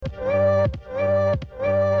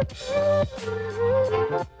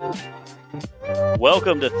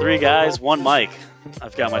Welcome to Three Guys, One Mic.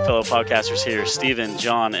 I've got my fellow podcasters here, Steven,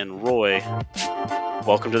 John, and Roy.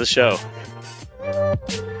 Welcome to the show.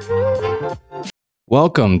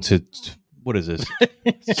 Welcome to, what is this?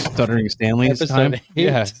 Stuttering Stanley's time? 8.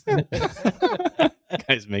 Yeah.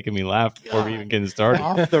 Guy's making me laugh before we even getting started.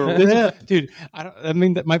 Off the rip. Dude, I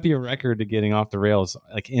mean, that might be a record to getting off the rails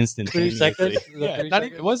like instantaneously. 3 seconds? Yeah, 3 not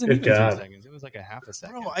seconds? it wasn't Good even God. 2 seconds. It was like a half a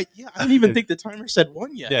second. Bro, I don't even think the timer said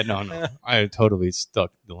 1 yet. Yeah, no. I totally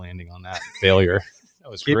stuck the landing on that failure. That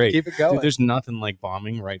was great. Keep it going. Dude, there's nothing like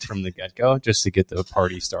bombing right from the get-go just to get the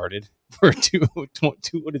party started for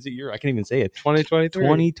what is it year? I can't even say it. 2023.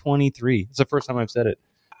 2023. It's the first time I've said it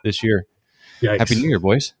this year. Yikes. Happy New Year,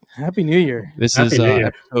 boys. Happy New Year. This Happy is New Year.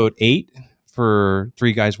 episode 8 for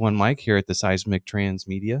Three Guys, One Mic here at the Seismic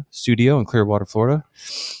Transmedia studio in Clearwater, Florida.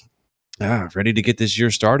 Ready to get this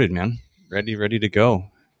year started, man. Ready to go.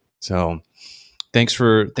 So thanks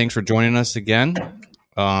for joining us again.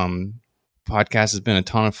 Podcast has been a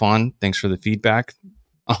ton of fun. Thanks for the feedback.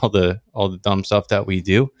 All the dumb stuff that we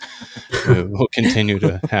do. We'll continue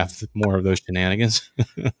to have more of those shenanigans.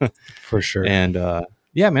 For sure. And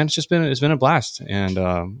yeah, man, it's been a blast, and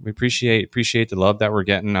we appreciate the love that we're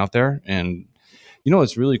getting out there. And you know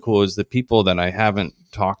what's really cool is the people that I haven't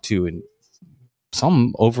talked to in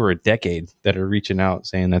some over a decade that are reaching out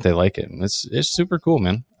saying that they like it, and it's super cool,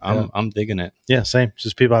 man. I'm digging it. Yeah, same.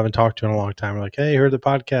 Just people I haven't talked to in a long time. We're like, hey, heard the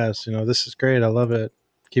podcast. You know, this is great. I love it.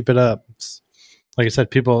 Keep it up. It's, like I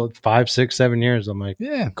said, people 5, 6, 7 years. I'm like,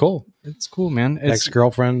 Yeah, cool. It's cool, man. It's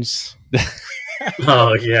ex-girlfriends.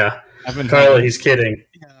 Oh, yeah. I've been Carly, he's kidding.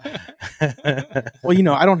 Well, you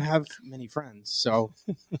know, I don't have many friends, so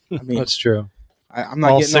I mean, That's true. I'm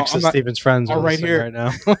not All getting 6 I'm of not, Steven's friends all are right listening here. right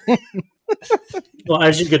now. Well,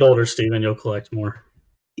 as you get older, Steven, you'll collect more.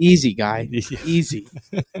 easy guy. Easy.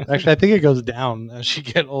 Actually, I think it goes down as you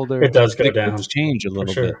get older. It does go the down. groups change a For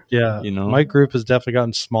little sure. bit. Yeah. You know? My group has definitely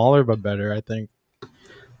gotten smaller, but better, I think.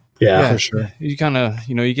 Yeah. For sure. You kind of,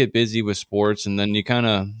 you get busy with sports, and then you kind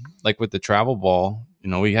of, like with the travel ball,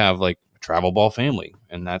 we have like a travel ball family,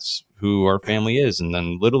 and that's who our family is. And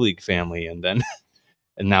then Little League family. And then,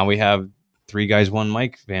 and now we have Three Guys, One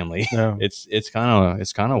Mic family. Yeah. It's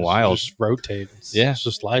kind of wild. Just rotate. It's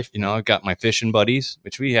just life. I've got my fishing buddies,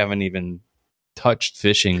 which we haven't even touched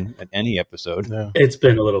fishing at any episode. Yeah. It's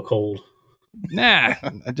been a little cold. Nah,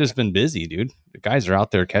 I've just been busy, dude. The guys are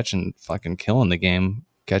out there fucking killing the game,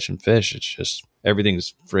 catching fish. It's just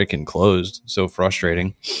everything's freaking closed. So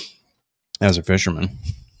frustrating as a fisherman.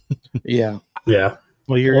 Yeah. Yeah. Well,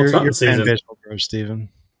 Well, your it's hunting fan season. base will grow, Steven.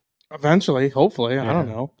 Eventually, hopefully. I Yeah. don't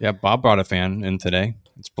know. Yeah, Bob brought a fan in today.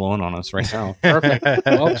 It's blowing on us right now. Perfect.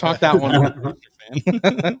 Well, chalk that one.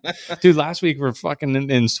 Dude, last week we're fucking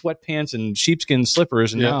in sweatpants and sheepskin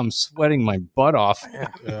slippers, and Yeah. now I'm sweating my butt off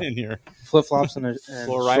Yeah. in here. Flip flops and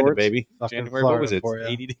Florida, shorts. baby. Fucking January, what was it? Florida for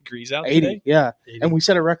ya. 80 degrees out 80. today? Yeah. And we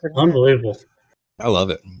set a record. Unbelievable. I love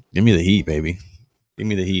it. Give me the heat, baby. Give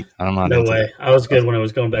me the heat. I'm not No into way. it. I was good when it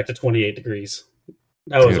was going back to 28 degrees.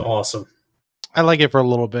 That was Dude. awesome. I like it for a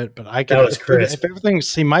little bit, but I can. That was crisp. If everything,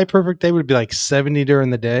 see, my perfect day would be like 70 during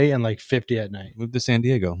the day and like 50 at night. Move to San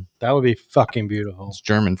Diego. That would be fucking beautiful. It's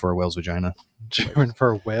German for a whale's vagina. German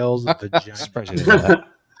for whales, vagina. Surprised you didn't know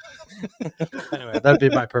that. Anyway, that'd be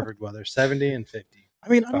my perfect weather: 70 and 50. I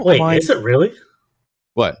mean, I don't Wait, mind. is it really?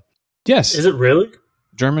 What? Yes. Is it really?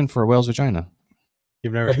 German for a whale's vagina.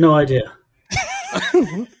 You've I never have no idea.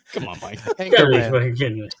 Come on, Mike. You gotta be Anchorman. fucking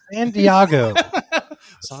kidding me. San Diego.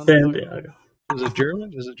 San Diego. Is it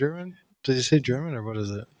German? Is it German? Did you say German or what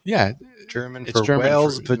is it? Yeah, German it's for German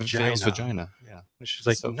whales for vagina. whale's vagina. Yeah. And she's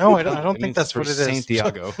like, So- no, I don't it think means that's for what it is.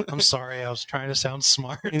 Santiago. I'm sorry, I was trying to sound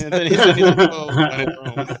smart. And then he's like, "Oh, when in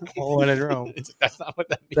Rome." Well, when in Rome. It's- That's not what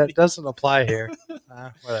that means. That doesn't apply here.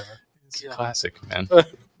 Whatever. It's classic, man.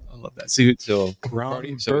 I love that. So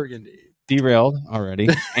Ron so Burgundy. derailed already,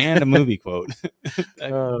 and a movie quote.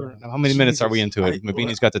 How many minutes are we into it? Jesus.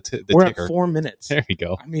 Mabini's got the We're ticker. at 4 minutes. There you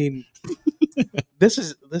go. I mean, this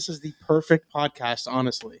is the perfect podcast.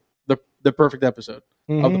 Honestly, the perfect episode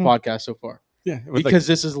of the podcast so far, Yeah, because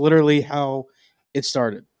this is literally how it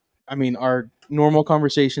started. I mean, our normal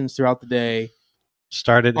conversations throughout the day,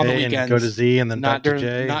 Start at on the A and weekends, go to Z and then not back to during-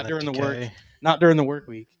 J. not and then during to the work. K. not during the work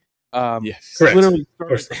week. yes. Correct. Literally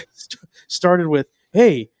course. started with,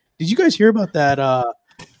 "Hey, did you guys hear about that?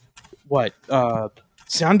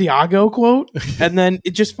 San Diego quote?" And then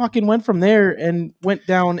it just fucking went from there and went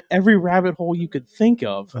down every rabbit hole you could think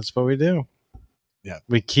of. That's what we do. Yeah.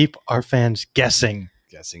 We keep our fans guessing.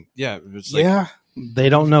 Guessing. Yeah. It's like, Yeah, They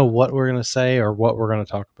don't know what we're going to say or what we're going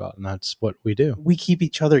to talk about, and that's what we do. we keep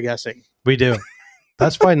each other guessing. We do.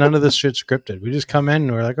 That's why none of this shit's scripted. We just come in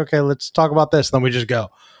and we're like, okay, let's talk about this. And then we just go.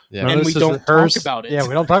 Yeah. None of And this we is don't talk about it. Yeah,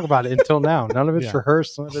 we don't talk about it until now. None of it's Yeah.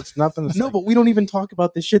 rehearsed. None of it's nothing. It's No, like- but we don't even talk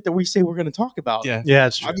about the shit that we say we're going to talk about. Yeah. yeah,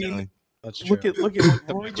 it's true. I mean, That's true. look at what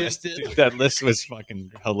Roy just did. Dude, that list was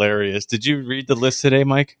fucking hilarious. Did you read the list today,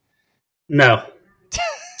 Mike? No.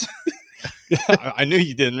 I knew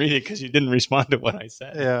you didn't read it because you didn't respond to what I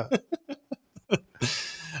said. yeah.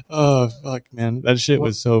 Oh fuck, man, that shit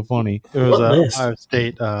was so funny. It was What a list? Ohio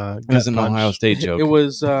State. It was an Ohio State joke. It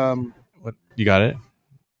was What you got it?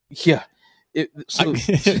 yeah.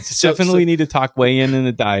 Definitely need to talk weigh in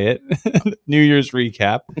the diet. New Year's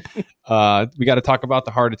recap. We got to talk about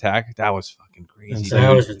the heart attack. That was fucking crazy. Insane. That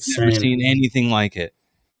dude. was Never insane. seen anything like it.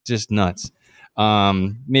 Just nuts.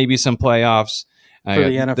 Maybe some playoffs For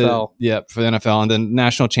the NFL. For the NFL, and then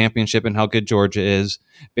national championship and how good Georgia is.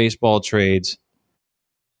 Baseball trades.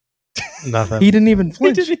 Nothing. He didn't even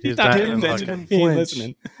flinch. He's not He didn't fucking- fucking He ain't flinch.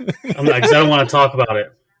 listening. I'm like, 'cause I don't want to talk about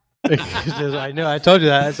it. I know. I told you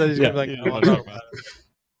that. I said he's gonna be like, Yeah, I don't want to talk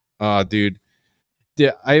about it. Dude.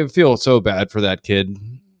 Yeah, I feel so bad for that kid.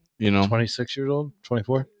 You know, 26 years old,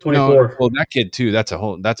 24. 24. No, well, that kid too. That's a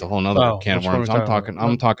whole nother Oh, can of which one worms. are we I'm talking talking. about?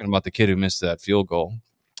 I'm talking about the kid who missed that field goal.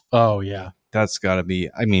 Oh yeah, That's got to be.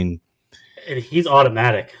 I mean, And he's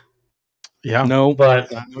automatic. yeah. No,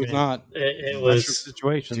 But no, it's not. it Was was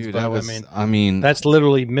situations, dude, but that was. I mean, that's that's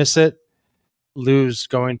literally miss it, lose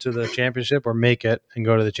going to the championship, or make it and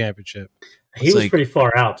go to the championship. he It's was like- pretty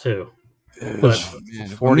far out too. But man,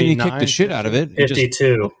 he 49, kicked the shit out of it. He just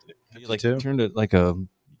 52. he like 52. turned it like a.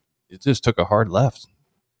 It just took a hard left.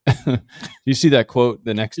 You see that quote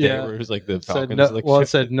the next day Yeah. where it was like the It said Falcons. no, like, well, it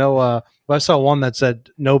said no. Well, I saw one that said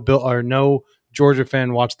no Bill or no Georgia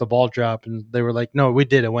fan watched the ball drop, and they were like, "No, we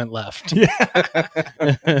did. It went left."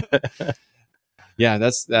 yeah,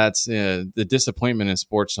 that's the disappointment in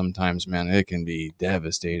sports sometimes, man. It can be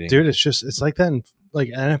devastating, Dude, it's like that in like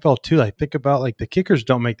NFL too. Like think about like the kickers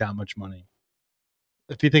don't make that much money.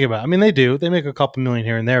 If you think about it, I mean they do. They make a couple million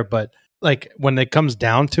here and there, but like when it comes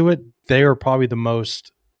down to it, they are probably the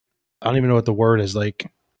most I don't even know what the word is, like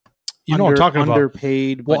you know what I'm talking about.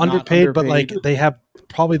 Underpaid. Well, but not underpaid, but like underpaid. they have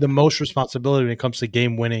probably the most responsibility when it comes to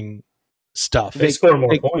game winning stuff. They score more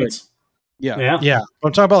they- points. yeah. Yeah. Yeah.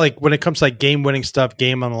 I'm talking about like when it comes to like game winning stuff,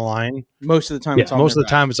 game on the line. Most of the time, Yeah, it's on Most their of the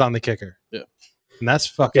time it's on the kicker. Yeah. And that's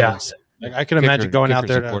fucking Yeah. insane. Like I can imagine going out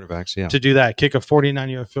there kickers and quarterbacks. Yeah, to do that, kick a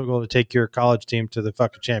 49-yard field goal to take your college team to the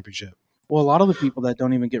fucking championship. back. Well, a lot of the people that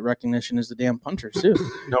don't even get recognition is the damn punters too.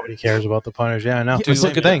 Nobody cares about the punters. Yeah, I know. Yeah, It's dude, a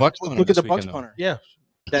look good at thing. Look at the Bucks punter. Yeah,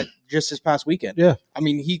 That just this past weekend. Yeah. I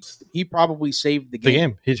mean he probably saved the the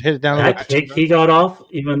game. game. He hit it down. That kick he got off,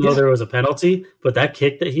 even though Yeah. there was a penalty, but that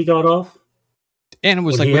kick that he got off, and it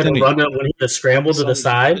was when like he had to within run up, when he had to scramble to the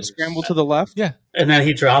side, Scramble to the left. yeah. and then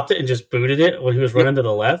he dropped it and just booted it when he was running to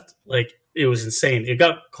the left. Like it was insane. It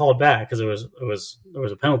got called back because there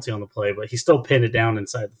was a penalty on the play, but he still pinned it down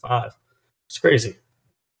inside the 5. It's crazy.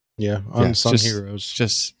 Yeah, Yeah, unsung just- heroes.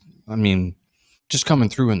 Just, I mean, just coming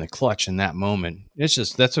through in the clutch in that moment. It's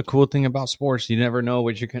just that's a cool thing about sports. You never know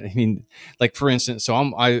what you're gonna. I mean, like for instance, so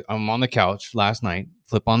I'm on the couch last night,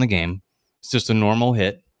 flip on the game. It's just a normal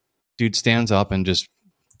hit. Dude stands up and just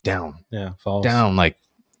down, Yeah, falls. down like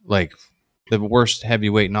the worst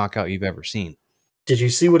heavyweight knockout you've ever seen. Did you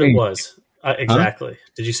see what it was? Exactly.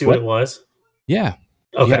 Did you see what it was? Yeah,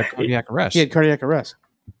 he had Okay. a cardiac arrest. He had cardiac arrest.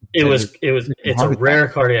 It's a rare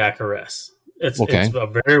cardiac arrest. It's Okay. a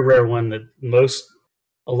very rare one that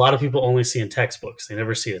a lot of people only see in textbooks. They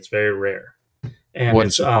never see it. It's very rare. And What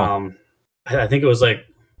it's is it called? I think it was like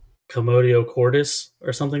commodio cordis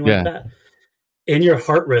or something like Yeah. that. In your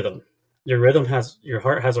heart rhythm, your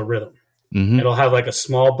heart has a rhythm. Mhm. It'll have like a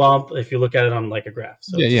small bump if you look at it on like a graph.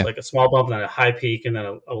 So Yeah, it's yeah. like a small bump and then a high peak and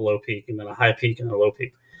then a low peak and then a high peak and then a low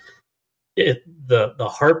peak. The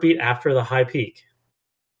heartbeat after the high peak,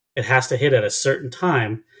 it has to hit at a certain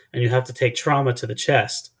time, and you have to take trauma to the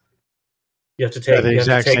chest. You have to take, At the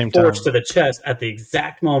exact same force time. to the chest at the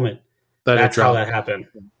exact moment. That it That's how dropped. that happened.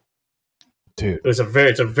 Dude, It's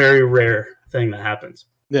a very rare thing that happens.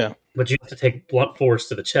 Yeah. But you have to take blunt force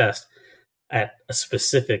to the chest at a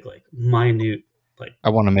specific, like minute, like I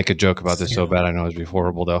want to make a joke about this so bad. I know it'd be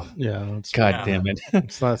horrible though. Yeah, it's, God Yeah. damn it.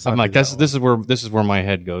 it's not. I'm like, this is where my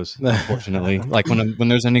head goes. Unfortunately, like when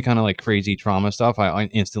there's any kind of like crazy trauma stuff, I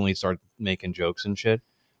instantly start making jokes and shit.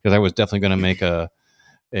 Because I was definitely going to make a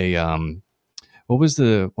what was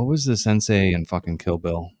the sensei in fucking Kill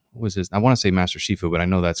Bill? What was his? I want to say Master Shifu, but I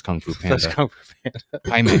know that's Kung Fu Panda. That's Kung Fu Panda.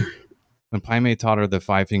 Paimei. When Paimei taught her the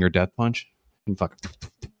 5-finger death punch, and fucking,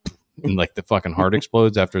 and like the fucking heart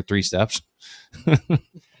explodes after 3 steps.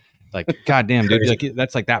 Like, goddamn, dude, Crazy. like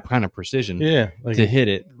that's like that kind of precision Yeah, like to hit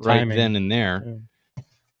it right timing. then and there,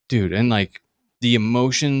 dude. And like the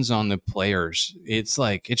emotions on the players, it's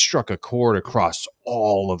like it struck a chord across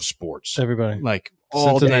all of sports. everybody. Like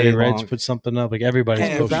all Cincinnati day Reds long. put something up. Like everybody's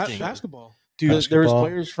Yeah, posting. everything. Basketball. Dude, There was basketball.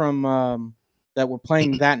 players from that were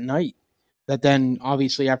playing that night that then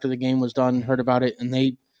obviously after the game was done heard about it and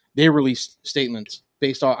they released statements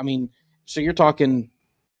based on. I mean, so you're talking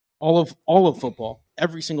all of football.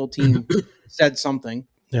 Every single team said something,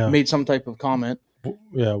 Yeah, made some type of comment.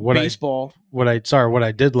 yeah. Baseball. What I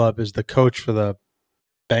did love is the coach for the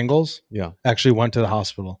Bengals. Yeah. actually went to the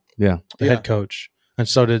hospital. Yeah. The Yeah. head coach, and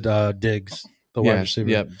so did Diggs, the wide receiver.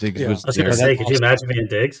 Yeah, Diggs Yeah. was I was going there. to say, could you imagine being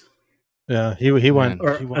Diggs? Yeah, he went.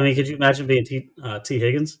 Or, he I went mean, could you imagine being T.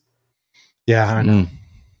 Higgins? yeah, I know. Mm.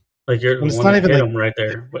 Like you're And the it's one not that even hit like- him right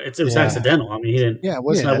there. But it was Yeah. accidental. I mean, he didn't. Yeah, it It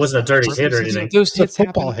wasn't a dirty hit or anything. Those It's a hits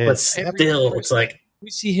football happen- hit. But still, it's like We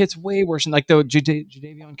see hits way worse than like the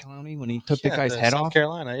Jadavion Clowney when he took the guy's head South off.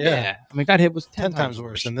 Carolina. Yeah, I mean, that hit was 10 times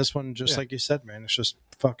worse. And this one, just Yeah. like you said, man, it's just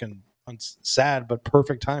fucking sad, but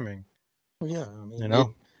perfect timing. Yeah, I mean, You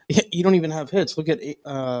know, you don't even have hits. Look at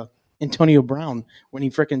Antonio Brown when he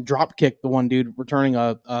freaking drop kicked the one dude returning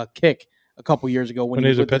a kick a couple years ago When he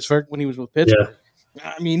was with with Pittsburgh? When he was with Pittsburgh,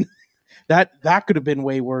 I mean that could have been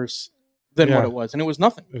way worse than Yeah. what it was, and it was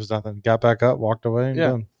nothing. it was nothing. Got back up, walked away, and Yeah.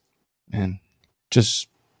 done. Man, just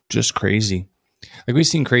crazy. Like we've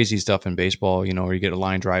seen crazy stuff in baseball, you know, where you get a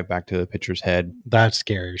line drive back to the pitcher's head, That's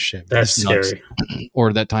scary as shit. that's It's nuts. scary.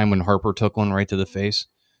 or that time when Harper took one right to the face.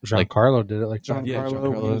 Giancarlo did it. Like Giancarlo, Giancarlo,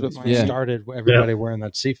 when he was with yeah. Miami. started everybody wearing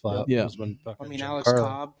that C flap. Yeah. was when fucking I mean, Alex Giancarlo-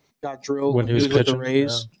 Cobb got drilled When when he he was was with the pitching,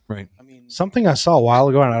 Rays. Right. I mean, Something I saw a while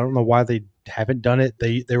ago, and I don't know why they haven't done it.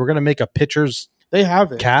 They were going to make a pitcher's they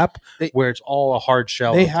have it. cap They- where it's all a hard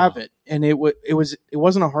shell. They at the have top. it, and it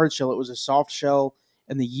wasn't a hard shell; it was a soft shell.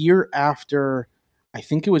 And the year after, I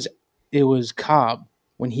think it was Cobb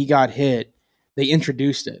when he got hit. They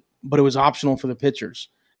introduced it, but it was optional for the pitchers.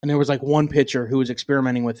 And there was like one pitcher who was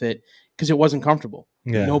experimenting with it because it wasn't comfortable.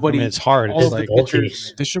 Yeah, Nobody- I mean, it's hard. all It's of the like bulky.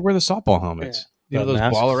 pitchers. They should wear the softball helmets. You know The those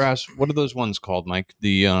masks? baller ass. What are those ones called, Mike?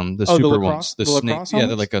 The the super lacrosse- ones. the snake. lacrosse Yeah, they're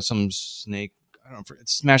helmets? like some snake. I don't know.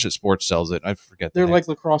 Smash It Sports sells it. I forget. They're the like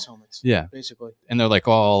name. lacrosse helmets, Yeah, basically. and they're like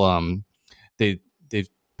all they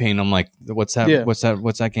paint them like what's that? Yeah. What's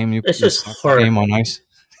that game you? It's the just soccer hard. game on ice.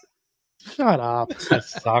 Shut up. a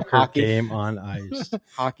soccer Hockey. game on ice.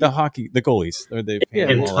 Hockey. The goalies. They paint Yeah,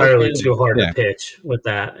 them all like entirely crazy. too hard Yeah. to pitch with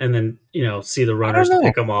that, and then see the runners know. to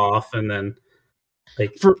pick them off, and then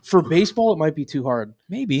like For baseball, it might be too hard.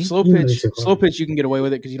 Maybe Slow Yeah, pitch, too hard. slow pitch, you can get away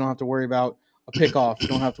with it because you don't have to worry about a pickoff. You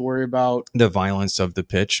don't have to worry about the violence of the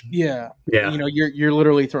pitch. yeah. yeah, You know, you're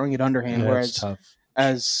literally throwing it underhand, Yeah, it's whereas tough.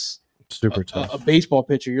 as Super a tough. baseball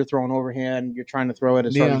pitcher, you're throwing overhand. You're trying to throw it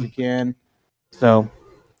as hard Yeah. as you can. So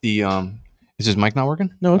The is his mic not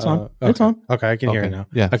working? no, it's on. It's on. Okay, I can hear Okay. you now.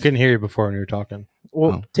 Yeah. I couldn't hear you before when you were talking.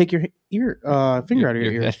 Well, Oh. take your finger out of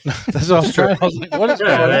your ear. That's what I was trying. I was like, what is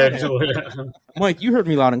yeah, going on? Mike, you heard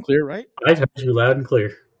me loud and clear, right? I heard you loud and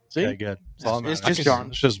clear. See, Okay, good. That's all that It's matters. just John.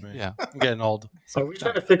 It's just me. Yeah. I'm getting old. Are we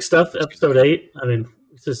trying to fix stuff? Episode 8. I mean,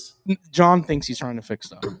 it's just John thinks he's trying to fix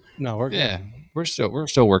stuff. No, we're good. Yeah. We're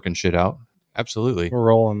still working shit out. Absolutely. We're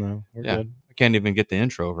rolling though. We're Yeah. good. I can't even get the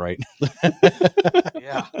intro right.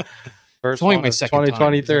 Yeah, First It's only one my of second time.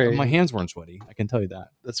 2023. My hands weren't sweaty. I can tell you that.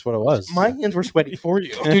 That's what it was. my hands were sweaty for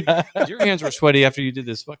you, Dude, your hands were sweaty after you did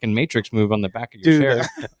this fucking Matrix move on the back of your dude.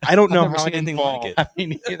 chair. I don't know I've never how I seen didn't anything fall. like it. I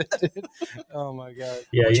mean, neither did. Oh my god.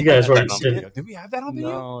 yeah. You guys Had weren't. that on video. Did we have that on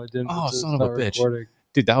video? No, it didn't. Oh, It's son of a not bitch. recording.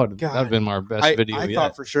 Dude, that would God. have been our best I video yet.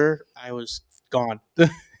 thought for sure I was gone.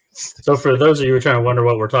 So for those of you who are trying to wonder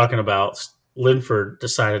what we're talking about, Linford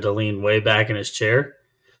decided to lean way back in his chair.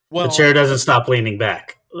 Well, The chair doesn't stop leaning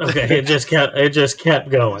back. Okay, it just kept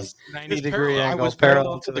going. 90-degree I angle was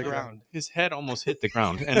parallel to the ground. His head almost hit the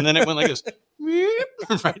ground, and then it went like this,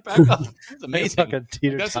 right back up. It's It's amazing. like a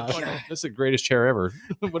teeter That's, totter. that's the greatest chair ever.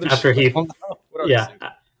 What a- After he, what are yeah,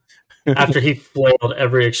 these after he flailed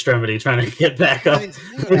every extremity trying to get back up. things?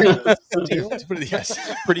 Yes.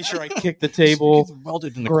 pretty sure I kicked the table, He's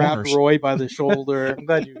welded in the grabbed corners. Roy by the shoulder. I'm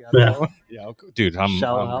glad you got Yeah. that one. Yeah, okay. Dude, I'm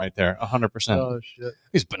Shout out. right there, 100%. Oh shit.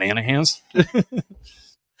 These banana hands.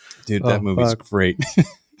 Dude, Oh, that movie's fuck. great.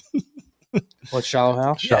 What, Shallow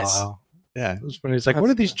Hal? Yes. Wow. Yeah. It was funny. He's like, "What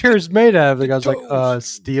are these chairs made of?" The guy's like,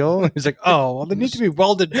 steel." He's like, "Oh, well, they need to be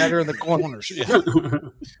welded better in the corners."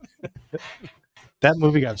 That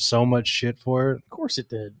movie got so much shit for it. Of course it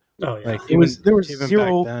did. Oh yeah, Like It was there was even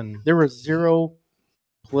zero back then. there was zero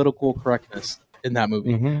political correctness in that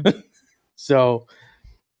movie. Mhm. So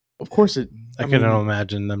of course it I mean, couldn't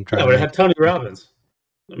imagine them yeah, trying. but it to had Tony Robbins.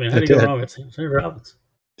 I mean, how do you go wrong with Tony Robbins?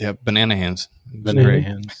 Yeah, banana hands. Banana Great.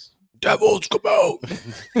 hands. Devils come out.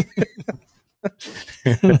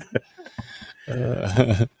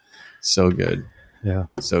 So good. Yeah.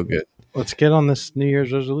 So good. Let's get on this New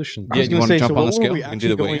Year's resolution. I was you going to wanna say, jump so on what the were scale? we We can do actually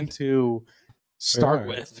the going weigh-in? to start All right.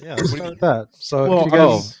 with? Yeah, let's start with that. So Well, if you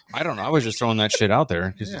guys, I don't know. I was just throwing that shit out there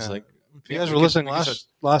because it's Yeah. like if you guys were listening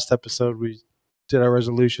last episode, we did our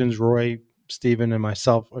resolutions. Roy, Steven, and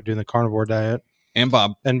myself are doing the carnivore diet. and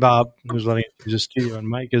Bob. And Bob, who's letting us use the studio, and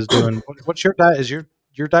Mike is doing. What's your diet? Is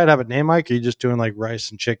your diet have a name, Mike? Or are you just doing like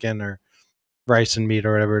rice and chicken or rice and meat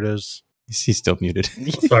or whatever it is? He's still muted.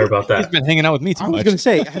 Sorry about He's that. been hanging out with me too I was much. going to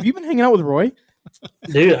say, have you been hanging out with Roy?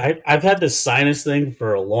 Dude, I've had this sinus thing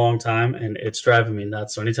for a long time, and it's driving me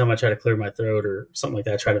nuts. So anytime I try to clear my throat or something like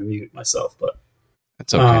that, I try to mute myself. But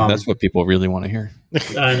That's okay. That's what people really want to hear.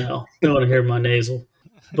 I know. They want to hear my nasal.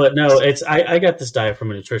 But no, it's I got this diet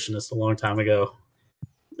from a nutritionist a long time ago,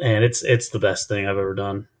 and it's the best thing I've ever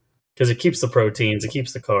done because it keeps the proteins, it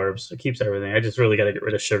keeps the carbs, it keeps everything. I just really got to get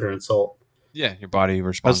rid of sugar and salt Yeah, your body That's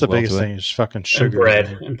responds the well biggest to thing. it. Is fucking and sugar, bread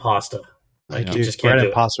man. and pasta. Like know. you Dude, just can't bread do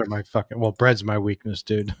and it. pasta are my fucking. Well, bread's my weakness,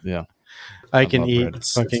 dude. Yeah, I I can love eat bread.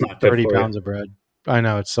 It's fucking not good 30 for you. pounds of bread. I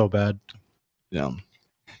know it's so bad. yeah.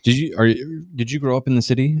 Did you grow up in the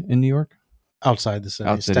city in New York? Outside the city,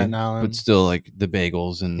 Outside, Staten Island. but still like the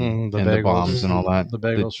bagels and, Mhm, the and the bagels. bombs and all that. The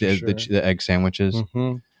bagels for sure. the egg sandwiches.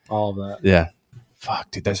 Mhm. All of that. Yeah.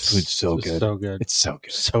 Fuck, dude, that food's so It's good. So good. It's so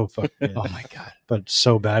good. So fucking good. Oh my god. But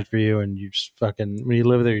so bad for you, and you just fucking when you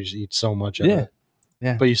live there, you just eat so much of Yeah. it.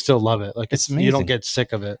 Yeah. But you still love it. Like It's you don't amazing. get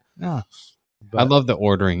sick of it. No. But I love the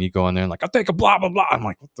ordering. You go in there and like, I'll take a blah blah blah. I'm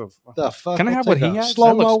like, what the fuck? the fuck. Can I I'll have what take he a has? Slow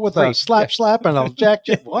That mo looks with a great. slap and I'll jack.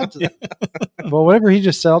 What? Well, whatever he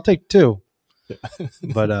just said, I'll take two.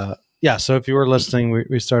 But yeah. So if you were listening,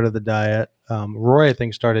 we started the diet. Roy, I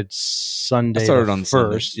think, started Sunday. I started the on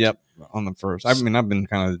Sunday. first. Yep, on the first. I mean, I've been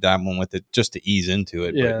kind of dabbling with it just to ease into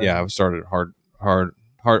it. Yeah. But yeah, I started hard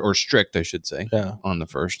or strict, I should say, Yeah. on the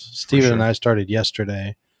first. Steven and I started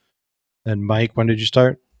yesterday. And Mike, when did you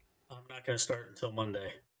start? I'm not going to start until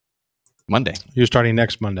Monday. Monday You're starting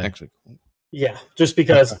next Monday. next week. Yeah, just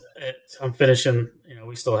because I'm finishing. You know,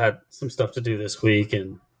 we still had some stuff to do this week,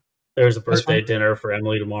 and there's a That's birthday fine. dinner for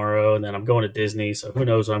Emily tomorrow, and then I'm going to Disney. So who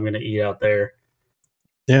knows what I'm going to eat out there?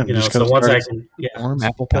 Yeah. You know, just so gonna once I start can, yeah, Warm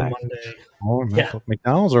apple come pie. Monday. Yeah.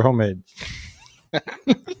 McDonald's or homemade?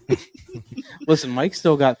 Listen, Mike's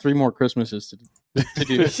still got 3 more Christmases to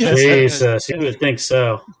do. Jesus, you would think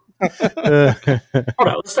so. Uh, Hold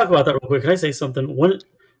on, let's talk about that real quick. Can I say something? When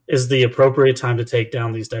is the appropriate time to take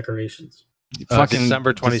down these decorations?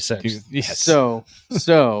 December just- 26th. Yes.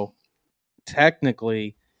 So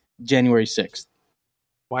technically, January 6th.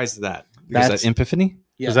 why is that? That's- Is that Epiphany?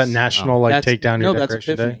 Is that national like That's- take down your no, that's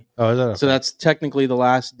decoration Epiphany. day? Oh, is that? So that's technically the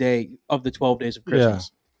last day of the 12 days of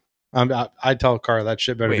Christmas. I tell Carl that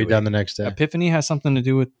shit better Wait, be wait. done the next day. Epiphany has something to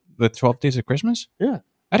do with the 12 days of Christmas? Yeah.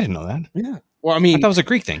 I didn't know that. Yeah. Well, I I mean, thought it was a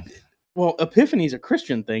Greek thing. well, Epiphany is a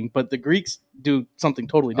Christian thing, but the Greeks do something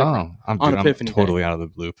totally different. Oh, I'm on dude, Epiphany I'm totally out of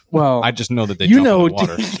the loop. Well, I just know that they you jump know, in the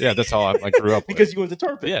water. Yeah, that's all I grew up because with. you went to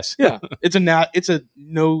Tarpon. Yes. Yeah. It's a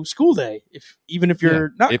no school day, even if you're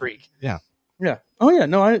Yeah. not If- Greek. yeah. Yeah. Oh yeah.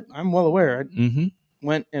 No, I'm well aware. I Mm-hmm.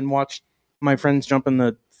 went and watched my friends jump in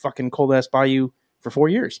the fucking cold ass bayou for 4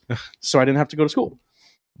 years, so I didn't have to go to school.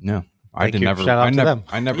 No, I Thank did you. never. Shout out I to never. them.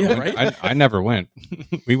 I never. Yeah, went. right? I never went.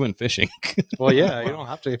 We went fishing. Well, yeah, you don't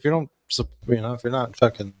have to if you don't. If you're not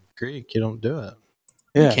fucking Greek, you don't do it.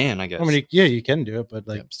 You can, I guess. I mean, yeah, you can do it, but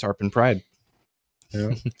like, Yep, Tarpon Pride. you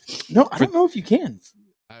know, No, I don't know if you can.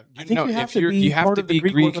 I think you have if to you're- be you have part to of the be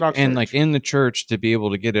Greek Greek Orthodox and Church. like in the church to be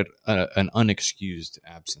able to get it an unexcused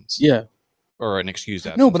absence. Yeah. or an excused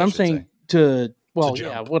absence. No, but I I'm should saying say. to well, To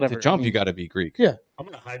yeah, jump. whatever. To jump, I mean, you got to be Greek. Yeah. I'm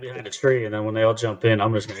going to hide behind a tree, and then when they all jump in,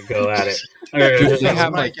 I'm just going to go at it. Dude, they Just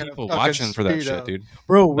have Mike like in a people fucking watching for that Speedo. shit, dude.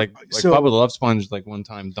 bro. Like so Bubba the Love Sponge, like one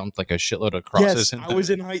time dumped like a shitload of crosses. yes, in I was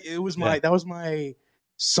in high. It was my that was my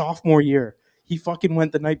sophomore year. He fucking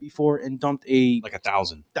went the night before and dumped like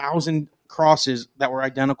 1,000. 1,000 crosses that were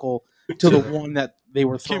identical to the one that they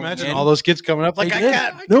were can you throwing. imagine in. all those kids coming up like They I did.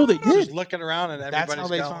 can't? No, they Just did. looking around and That's everybody's how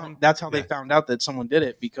they going. found. That's how they found out that someone did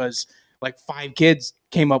it because like 5 kids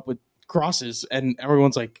came up with crosses and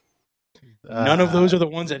everyone's like, none of those are the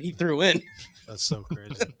ones that he threw in. That's so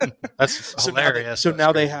crazy. That's So now hilarious. so That's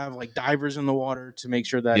now they crazy. have like divers in the water to make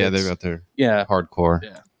sure that Yeah, it's- they've got their yeah, hardcore,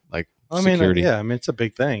 Yeah. like I mean, security. yeah, I mean, it's a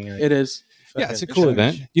big thing. Like, it is. Yeah, it's a fucking- cool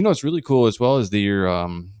event. You know, it's really cool as well as the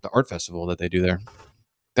art festival that they do there.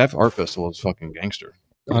 That art festival is fucking gangster.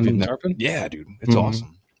 On If you've Tarpon? Yeah, dude, it's Mhm.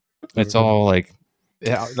 awesome. It's all like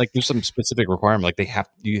Yeah, like there's some specific requirement. Like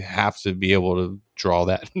you have to be able to draw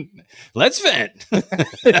that. Let's vent,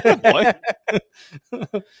 boy.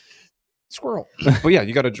 Squirrel. But yeah,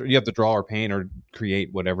 you have to draw or paint or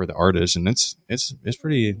create whatever the art is, and it's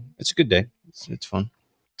a good day. It's fun.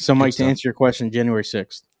 So, Mike, to stuff. answer your question, January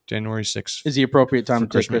 6th January 6th. is the appropriate time For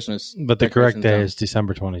to take Christmas. But the correct decorations day down. is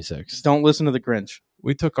December 26th. Don't listen to the Grinch.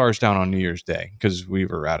 We took ours down on New Year's Day because we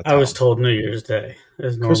were out of I town. was told New Year's Day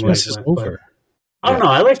is normally Christmas is when- but over. I don't know.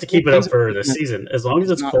 I like to keep it up for the season. As long as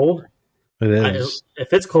it's cold, It is.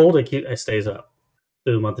 if it's cold, it stays up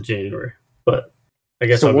through the month of January. But I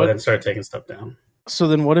guess So I'll go what- ahead and start taking stuff down. So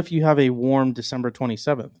then what if you have a warm December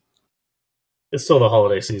 27th? It's still the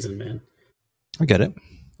holiday season, man. I get it.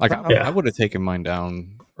 Like Yeah. I would have taken mine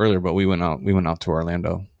down earlier, but we went out to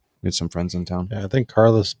Orlando. We had some friends in town. Yeah, I think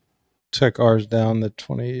Carlos took ours down the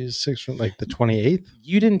 26th, like the 28th.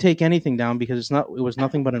 You didn't take anything down because it was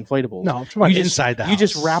nothing but inflatables. No, I'm talking about You just- inside the house. You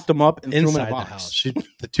just wrapped them up and threw them in inside a the box. house. She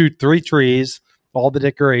the 3 trees, all the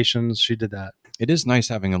decorations. She did that. It is nice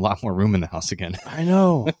having a lot more room in the house again. I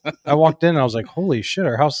know. I walked in and I was like, "Holy shit,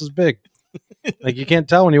 our house is big." Like you can't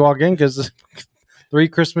tell when you walk in because 3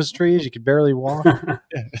 Christmas trees. You could barely walk.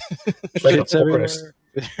 It's like a Shit's everywhere. forest.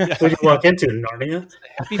 What do you walk into? Narnia?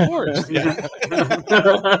 Happy forest.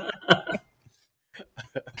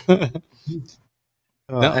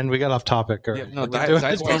 No. And we got off topic. Yeah, Already. no, We're diet's doing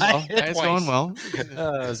going it well. twice. Diet's going well.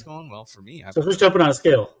 It's going well for me. So who's jumping on a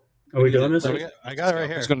scale? Are we doing this? So I got it right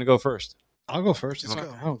here. Who's going to go first? I'll go first. Let's I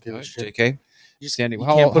go. don't give a shit. JK. Standing. you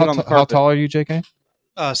How, can't put it how, on the how carpet. tall are you, JK?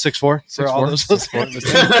 6'4". For all 6'4"? those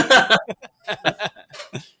 6'4".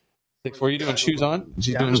 6'4". You doing shoes on?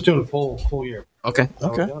 Yeah, I'm just doing a full year. Okay.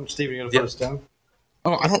 Okay. Steven, you gonna Yep. put us down?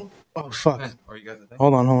 Oh, I don't. Oh, fuck. Or you got the thing?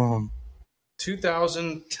 Hold on.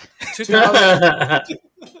 2000.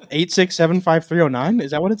 8675309.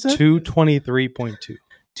 Is that what it said? 223.2.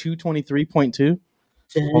 223.2.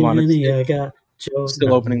 Hold on, Jenny, I got your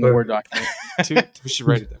Still opening the number. Word document. We should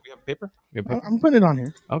write it down. We have paper? We have paper? I'm putting it on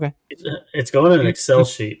here. Okay. It's going in an Excel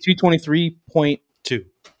sheet. 223.2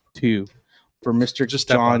 2. for Mr. Just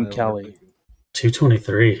step on John it. Kelly.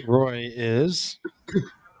 223. Roy is.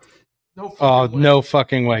 Oh, no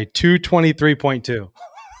fucking way. 223.2.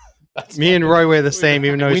 Me and Roy weigh the same,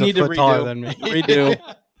 even though We he's a need to foot taller redo. than me.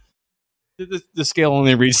 Redo. The scale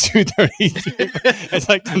only reads 230. It's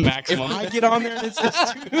like the If maximum. I get on there and it says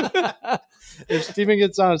 2, If Steven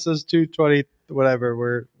gets on, it says 220, whatever.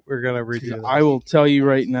 We're gonna redo that. I will tell you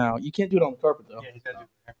right now. You can't do it on the carpet though.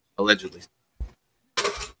 Allegedly.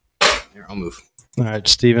 Here, I'll move. All right,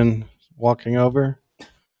 Steven walking over.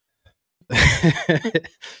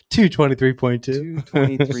 223.2.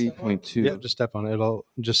 223.2. Yeah, just step on it. It'll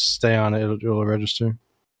just stay on it. It'll register.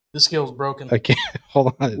 The scale's broken. I can't.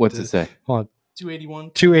 Hold on. What's it say? Hold on.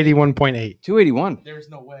 281. 281.8. 281. There's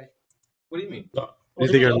no way. What do you mean? Do you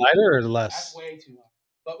think you're lighter or less? That's way too high.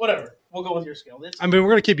 But whatever. We'll go with your scale. I mean, we're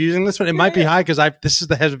gonna keep using this one. It might be high because this is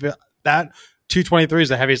the heavy. That 223 is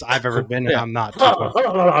the heaviest I've ever been, and I'm not.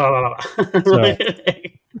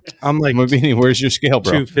 220. I'm like Mabini, where's your scale,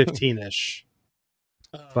 bro? 215 ish.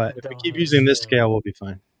 But if we keep using this scale, we'll be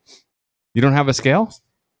fine. You don't have a scale?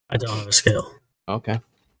 I don't have a scale. Okay.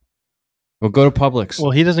 Well, go to Publix.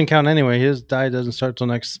 Well, he doesn't count anyway. His diet doesn't start till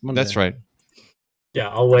next Monday. That's right. Yeah,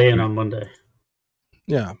 I'll weigh in on Monday.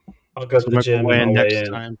 Yeah. I'll go So to the Mike will gym weigh and in I'll weigh next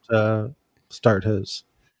in. time to start his.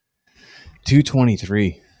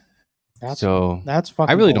 223. So That's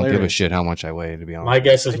fucking I really don't give a hilarious. shit how much I weigh, to be honest. My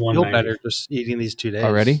guess is I feel 190. better just eating these 2 days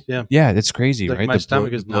Already? Yeah. Yeah, it's crazy, Like right? my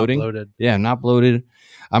stomach is not bloating. bloated. Yeah, not bloated.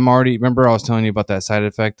 I'm already, remember I was telling you about that side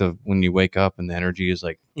effect of when you wake up and the energy is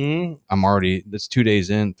like, Mm, I'm already, that's 2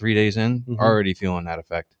 days in, 3 days in, Mhm. already feeling that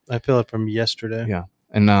effect. I feel it from yesterday. Yeah.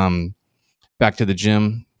 And back to the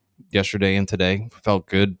gym yesterday and today. Felt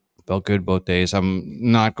good both days.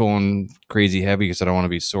 I'm not going crazy heavy because I don't want to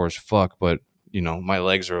be sore as fuck, but my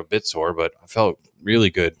legs are a bit sore, but I felt really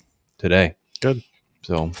good today. Good.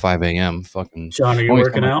 So 5 a.m. fucking John, are you only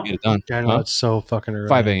working time I out? can get it done. I know Huh? it's so fucking early.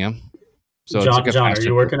 5 a.m. So it's John, like a John, are faster-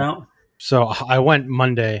 you working out? So I went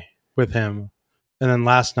Monday with him, and then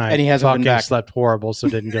last night And he hasn't been fucking back. slept horrible, so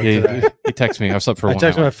didn't go Yeah, today. he texted me. I slept for I 1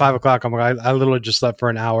 texted him hour. at 5 o'clock. I'm like, I literally just slept for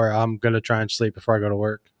an hour. I'm gonna try and sleep before I go to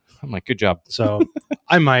work. I'm like, good job. So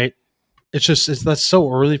I might. That's so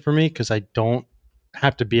early for me because I don't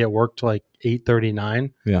have to be at work till like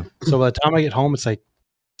 8:39. Yeah. So by the time I get home, it's like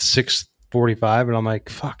 6:45, and I'm like,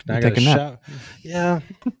 fuck. Now I Take gotta a nap. shower. Yeah.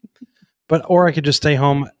 Or I could just stay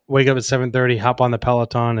home, wake up at 7:30, hop on the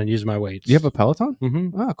Peloton, and use my weights. Do you have a Peloton?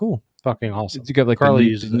 Mm-hmm. Oh, cool. Fucking awesome. Did you get like Carly the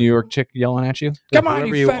uses New it. York chick yelling at you? Yeah, Come on,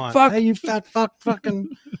 whatever you fat want. fuck. Hey, you fat fuck, fucking.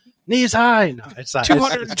 knees high. No, it's not.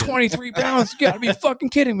 223 pounds. You got to be fucking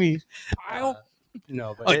kidding me. Pile.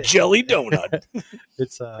 No, but jelly donut.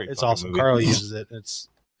 it's fucking awesome. movie. Carl uses it. It's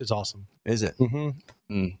awesome. Is it?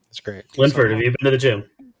 Mm-hmm. It's great. Linford, have you been to the gym?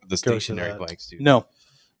 The stationary that. bikes, dude. No.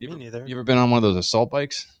 You Me ever, neither. you ever been on one of those assault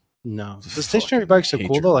bikes? No, the Fucking stationary bikes are hate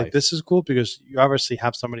cool your though. Like life. this is cool because you obviously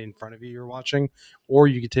have somebody in front of you you're watching, or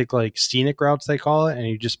you could take like scenic routes they call it, and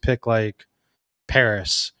you just pick like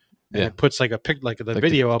Paris, and Yeah. it puts like a pic like the Like the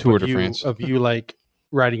video up Tour of de you France. of you like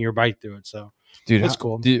riding your bike through it. So Dude, That's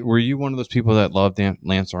cool. Were you one of those people that loved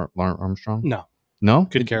Lance Armstrong? no, No?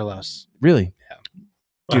 could care less. Really? Yeah.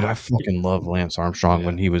 Dude, I fucking love Lance Armstrong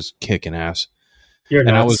when he was kicking ass. You're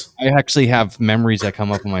And nuts. I actually have memories that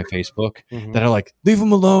come up on my Facebook Mhm. that are like, leave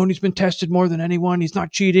him alone. He's been tested more than anyone. He's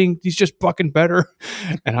not cheating. He's just fucking better.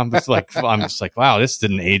 And I'm just like, wow, this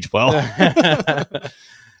didn't age well.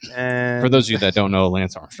 And For those of you that don't know,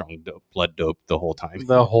 Lance Armstrong blood doped the whole time.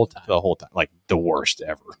 the whole time. Like the worst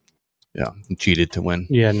ever. Yeah, he cheated to win.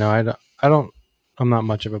 Yeah, no, I don't. I'm not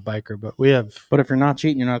much of a biker, but we have. But if you're not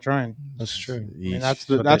cheating, you're not trying. That's true. I mean, He's- that's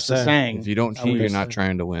what the they the say. saying. If you don't I cheat, would you're say. not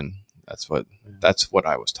trying to win. That's what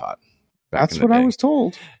I was taught. back That's in the what I day. was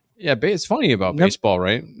told. Yeah, it's funny about Yep. baseball,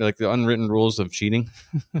 right? Like the unwritten rules of cheating,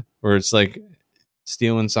 where it's like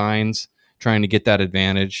stealing signs, trying to get that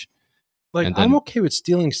advantage. Like And then- I'm okay with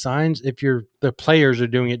stealing signs if the players are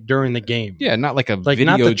doing it during the game. Yeah, not like a Like video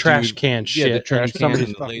not the trash dude. can shit. Yeah, the trash and can. somebody's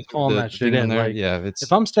And the fucking laser, calling the that shit thing in. there. Like, Yeah, it's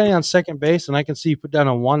if I'm standing on second base and I can see you put down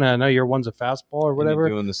a one, and I know your one's a fastball or and you're whatever,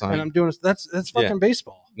 doing the sign. and I'm doing that's Yeah. fucking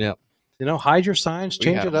baseball. Yeah. You know, hide your signs, We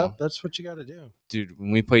change had it them up. all. That's what you got to do. Dude,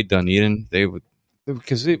 when we played Dunedin, they would,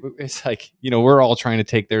 because it's like, we're all trying to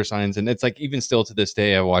take their signs, and it's like even still to this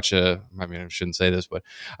day, I shouldn't say this, but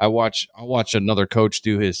I'll watch another coach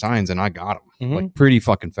do his signs, and I got them Mhm. like pretty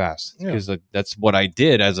fucking fast Yeah. because that's what I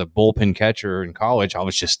did as a bullpen catcher in college. I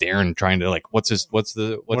was just staring, trying to like, what's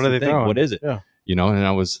the What are they thing? throwing? What is it? Yeah.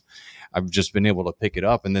 And I've just been able to pick it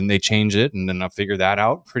up, and then they change it, and then I figure that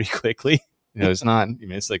out pretty quickly. It's not,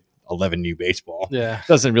 it's like 11 new baseball. Yeah.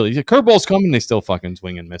 Doesn't really, curveballs come and they still fucking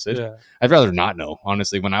swing and miss it. Yeah. I'd rather not know.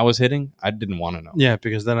 Honestly, when I was hitting, I didn't want to know. Yeah,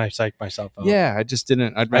 because then I psych myself out. Yeah, I just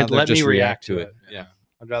didn't. I'd rather let just me react to it. Yeah.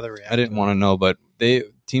 I'd rather react. I didn't want to know, but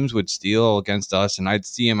teams would steal against us, and I'd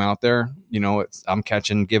see him out there. I'm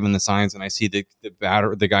catching, giving the signs, and I see the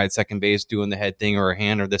batter, the guy at second base doing the head thing or a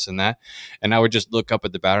hand or this and that, and I would just look up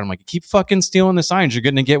at the batter. I'm like, keep fucking stealing the signs. You're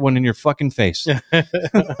going to get one in your fucking face.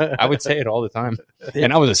 I would say it all the time,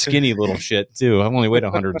 and I was a skinny little shit too. I only weighed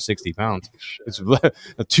 160 pounds. It's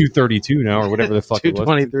 232 now, or whatever the fuck it was.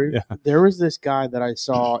 223. Yeah. There was this guy that I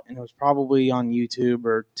saw, and it was probably on YouTube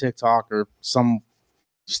or TikTok or some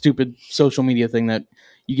stupid social media thing that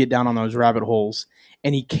you get down on those rabbit holes.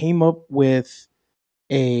 And he came up with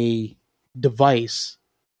a device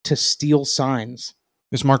to steal signs.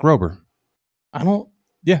 It's Mark Rober. I don't.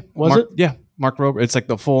 Yeah, Was Mark, it? Yeah, Mark Rober. It's like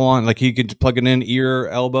the full on, like he could plug it in ear,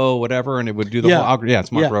 elbow, whatever, and it would do the Yeah. whole algorithm. Yeah,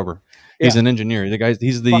 it's Mark Yeah. Rober. He's an engineer. The guy.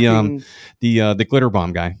 He's the Fucking- the glitter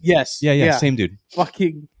bomb guy. yes. Yeah, same dude.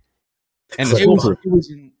 Fucking. And It it's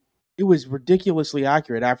was, it was ridiculously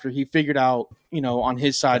accurate after he figured out, on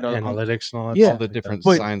his side on, Analytics and all that. Yeah. all stuff the like different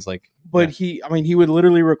But- signs. Like, But he would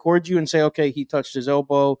literally record you and say, okay, he touched his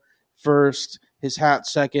elbow first, his hat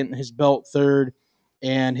second, his belt third,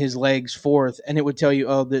 and his legs fourth. And it would tell you,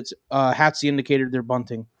 oh, that's hat's the indicator they're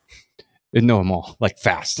bunting. it know them all, like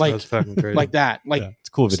fast. Like- That's fucking crazy. Like that. Like, Yeah. it's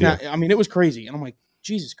a cool video. I mean, it was crazy. And I'm like,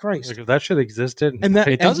 Jesus Christ. Like, if that shit existed, And that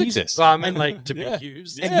It and does he's- exist. well, I meant like to Yeah. be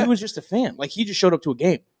used. And he was just a fan. Like, he just showed up to a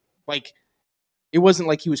game. Like, it wasn't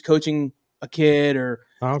like he was coaching a kid or,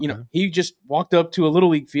 Okay. he just walked up to a little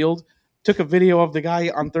league field, took a video of the guy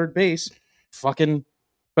on third base, fucking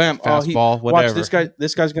bam. Fastball, Watch whatever.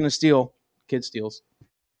 this guy's gonna steal. Kid steals.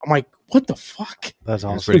 I'm like, what the fuck? That's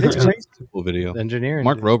awesome. Pretty It's cool. crazy. Cool video. Engineering.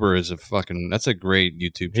 Mark dude. Rober is that's a great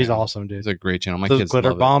YouTube channel. He's awesome, dude. It's a great channel. My Those kids glitter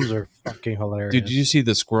love bombs are fucking hilarious. it. Dude, did you see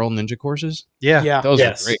the squirrel ninja courses? Yeah. Yeah. Those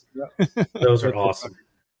Yes. are great. Those are awesome.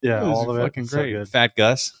 Yeah. Those All are of it. fucking So great. good. Fat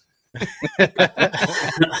Gus.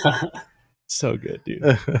 So good, dude.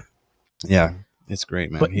 Yeah, it's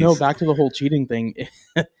great, man. But no, back to the whole cheating thing.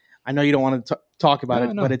 I know you don't want to talk about No,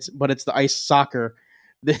 it, no. but it's the ice soccer.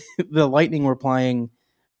 The Lightning were playing.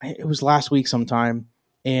 It was last week sometime,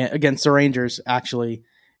 and against the Rangers actually,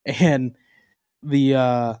 and they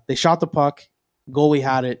shot the puck. Goalie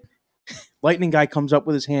had it. Lightning guy comes up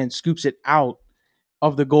with his hand, scoops it out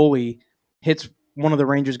of the goalie, hits one of the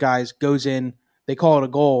Rangers guys, goes in. They call it a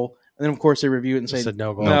goal, and then of course they review it and say, Said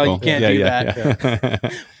no goal. No, you goal. can't do that.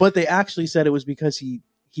 Yeah. but they actually said it was because he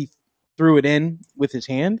threw it in with his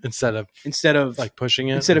hand Instead of instead of like pushing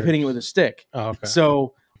it. instead of or- hitting it with a stick. Oh, okay.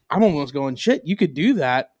 So I'm almost going, shit, you could do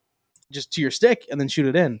that just to your stick and then shoot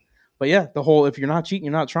it in. But yeah, the whole, if you're not cheating,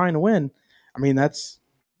 you're not trying to win. I mean, that's,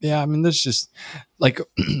 Yeah, I mean, there's just like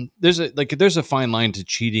there's a fine line to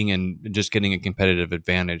cheating and just getting a competitive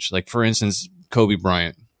advantage. Like for instance, Kobe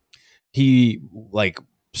Bryant, he like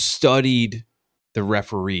studied the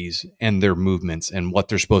referees and their movements and what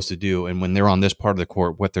they're supposed to do, and when they're on this part of the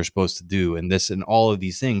court, what they're supposed to do, and this and all of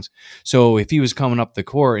these things. So if he was coming up the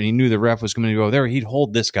court and he knew the ref was going to go there, he'd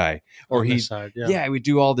hold this guy, or he would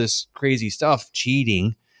do all this crazy stuff,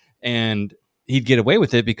 cheating, and he'd get away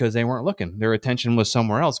with it because they weren't looking. Their attention was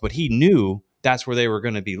somewhere else, but he knew that's where they were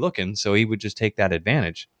going to be looking, so he would just take that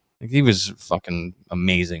advantage. Like, he was fucking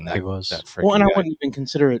amazing. That He was. that freaking well, and I guy. wouldn't even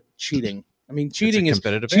consider it cheating. I mean, cheating is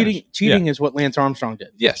competitive cheating. edge. Cheating is what Lance Armstrong did,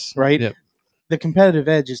 Yes, right? Yep. The competitive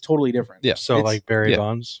edge is totally different. Yeah. So It's- like Barry yeah.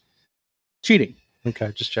 Bonds. Cheating.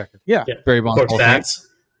 Okay, just checking. Barry Bonds, Court Hall of Fame. bats.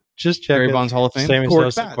 Just checking. Barry Bonds Hall of Fame. Sammy Court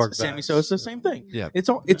Sosa, bats. court Sammy bats. Sosa, same thing. Yeah. It's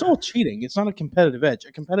all cheating. It's not a competitive edge.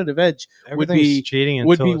 A competitive edge Everything's be- cheating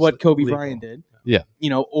would until be it's what Kobe legal. Bryant did. Yeah.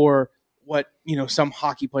 Or what, some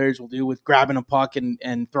hockey players will do with grabbing a puck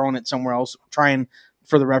and throwing it somewhere else, trying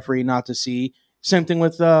for the referee not to see. Same thing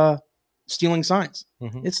with stealing signs.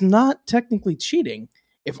 Mhm. It's not technically cheating.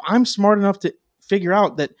 If I'm smart enough to figure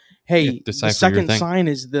out that, hey, Yeah, the decipher your second thing. sign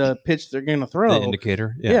is the pitch they're going to The throw,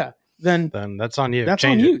 indicator. then Then that's on you. That's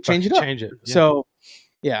Change on it. you. Change it up. Change it. Yeah. so,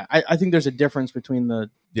 yeah, I think there's a difference between the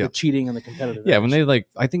cheating and the competitive Yeah, edge. when they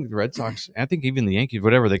I think the Red Sox, I think even the Yankees,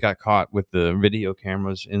 whatever, they got caught with the video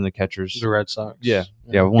cameras in the catchers. the Red Sox. Yeah,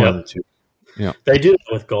 one of the two. They do that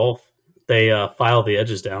with golf. They file the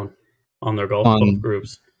edges down on their golf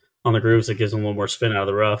grooves. On the grooves, it gives them a little more spin out of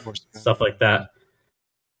the rough, stuff like that.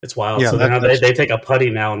 It's wild. Yeah, so now that's- they take a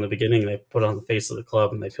putty now in the beginning. They put it on the face of the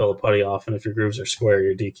club and they peel the putty off. And if your grooves are square,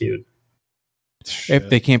 you're DQ'd. If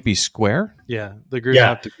they can't be square, Yeah, the grooves Yeah,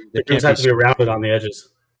 have to. The grooves have to be rounded on the edges.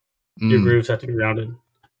 Your mm, grooves have to be rounded.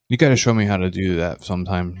 you got to show me how to do that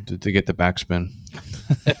sometime to get the backspin.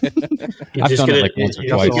 You I've just done get it a, like once or you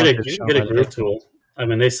twice. get a groove tool. I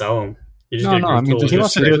mean, they sell them. You just No, get a no, groove I mean, tool. just He and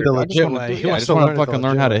wants to stick do it it the in. legit I just way. wanna He do- I wants just to want learn to it fucking the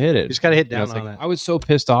learn how to legit hit way. it. He's got to hit down It's like, on it. I was so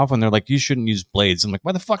pissed off when they're like, "You shouldn't use blades." I'm like,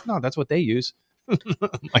 "Why the fuck not? That's what they use."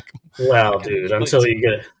 Like, Wow, dude! Until you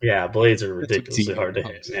get blades are That's what ridiculously hard to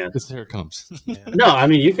hit, man. This here it comes. No, I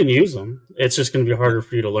mean you can use them. It's just going to be harder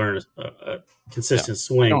for you to learn a consistent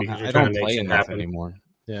swing because I you're trying don't to make play shit enough happen. anymore.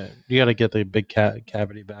 Yeah, you got to get the big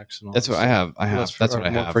cavity backs and all. That's that what I have. I have. Less- That's what I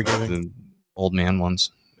more have. forgiving. The old man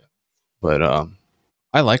ones. But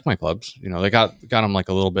I like my clubs. They got them like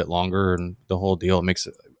a little bit longer, and the whole deal. It makes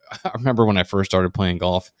it. I remember when I first started playing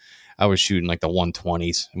golf, I was shooting like the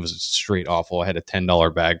 120s. It was straight awful. I had a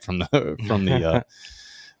 $10 bag from the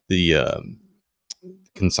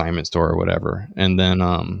consignment store or whatever, and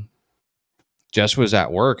then Jess was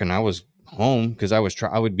at work and I was home because I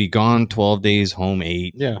would be gone 12 days, home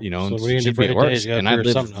 8. Yeah. So So what are you gonna she'd do for be at 8 work, days? You gotta and I figure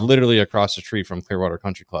lived something out. literally across the street from Clearwater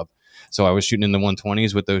Country Club. So I was shooting in the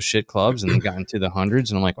 120s with those shit clubs and got into the hundreds,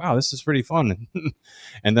 and I'm like, wow, this is pretty fun.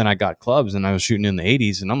 And then I got clubs and I was shooting in the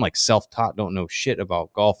 80s, and I'm like self-taught, don't know shit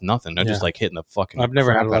about golf, nothing. I just Yeah. like hitting the fucking. I've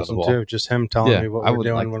never had crap a out of the lesson ball. too. Just him telling Yeah, me what I we're would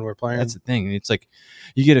doing like- when we're playing. That's the thing. It's like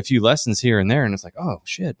you get a few lessons here and there, and it's like, oh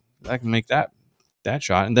shit, I can make that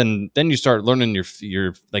shot. And then you start learning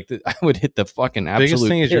your like. I would hit the fucking absolute biggest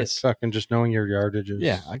thing is you're piss. fucking just knowing your yardages.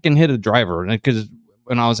 Yeah, I can hit a driver, because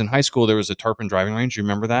when I was in high school, there was a Tarpon driving range. You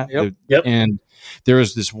remember that? Yep. Yep. And there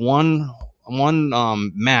was this one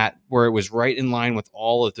mat where it was right in line with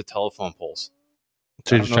all of the telephone poles.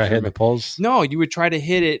 So I you don't just know try if you hitting the poles. No, you would try to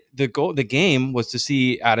hit it. The game was to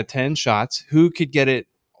see out of 10 shots who could get it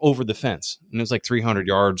over the fence, and it was like 300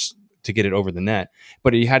 yards to get it over the net,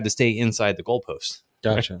 but you had to stay inside the goalpost.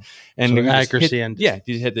 Gotcha. And So you just accuracy hit- and- yeah,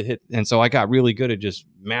 you had to hit. And so I got really good at just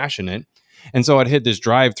mashing it. And so I'd hit this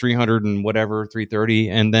drive 300 and whatever, 330,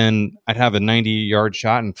 and then I'd have a 90-yard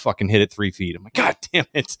shot and fucking hit it 3 feet. I'm like, God damn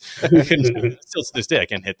it! I couldn't- Still to this day, I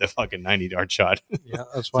can't hit the fucking 90-yard shot. Yeah,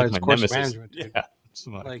 that's why it's my course nemesis. management. Dude. Yeah, it's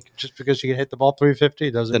my- Like just because you can hit the ball 350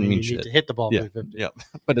 doesn't Doesn't mean mean you shit. need to hit the ball yeah, 350. yeah.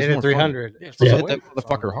 But it's Hit it more 300. fun. Yeah, Yeah. hit that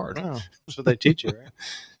motherfucker hard. Wow. That's what they teach you, right?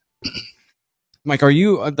 Mike, are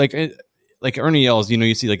you like Ernie Els?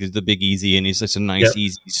 You see like the Big Easy, and he's just a nice, Yep.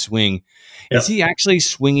 easy swing. Yep. Is he actually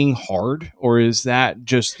swinging hard, or is that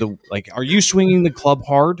just the like? Are you swinging the club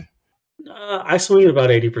hard? I swing at about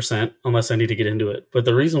 80% unless I need to get into it. But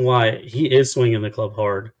the reason why he is swinging the club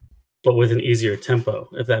hard, but with an easier tempo,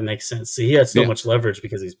 if that makes sense. See, he has so Yeah. much leverage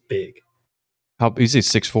because he's big. How is he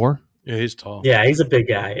 6'4"? Yeah, he's tall. Yeah, he's a big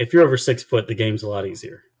guy. If you're over 6 foot, the game's a lot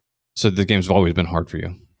easier. So the game's always been hard for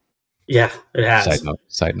you. Yeah, it has.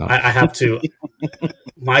 Side note. I have to.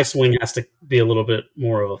 My swing has to be a little bit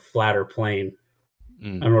more of a flatter plane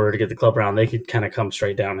in order to get the club around. They could kind of come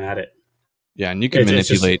straight down at it. Yeah, and you can It's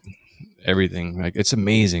just- manipulate everything. Like, it's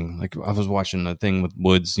amazing. Like, I was watching a thing with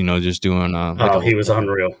Woods, just doing He was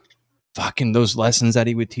unreal. fucking those lessons that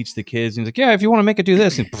he would teach the kids. And he's like, yeah, if you want to make it do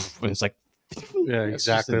this, and it's like, Yeah, it's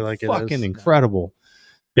exactly just like it fucking is. incredible.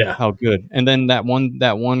 Yeah. How good. And then that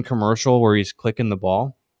one commercial where he's clicking the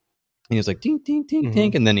ball, and he's like, tink, tink, tink, Mhm.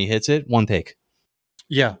 tink, and then he hits it. One take.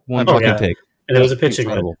 Yeah, One Oh, fucking yeah. take. And it was a pitching.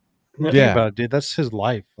 Incredible. Think Yeah. about it, dude. That's his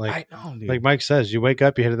life. Like I know, dude. like Mike says, you wake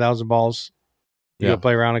up, you hit 1,000 balls, you Yeah. go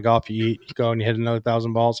play a round of golf, you eat, you go and you hit another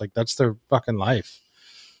 1,000 balls. Like that's their fucking life.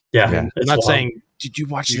 Yeah. Yeah. I'm It's not wild. saying Did you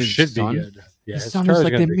watch you his should son? be good. Yeah, His his son Charlie's is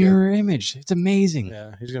like gonna the be good. mirror image. It's amazing.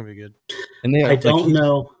 Yeah, he's gonna be good. And they I don't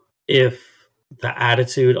know if the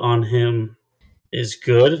attitude on him is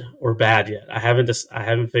good or bad yet. I haven't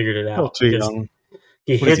figured it Well, out. too because young.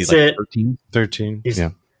 He What is hits he, like it. 13? 13.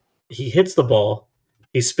 He hits the ball.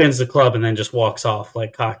 He spins the club and then just walks off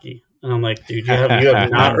like cocky. And I'm like, dude, you have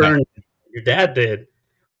not earned it. Your dad did.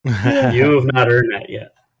 You have not earned that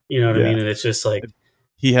yet. You know what Yeah. I mean? And it's just like,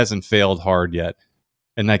 He hasn't failed hard yet.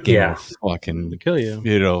 And that game Yeah. will fucking To kill you.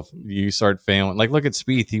 you start failing. Like, look at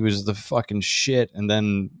Spieth. He was the fucking shit, and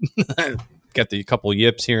then got the couple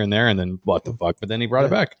yips here and there, and then what the fuck? But then he brought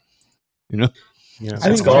it back. Yeah. I It's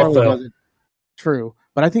think golf, Charlie though. does it. True,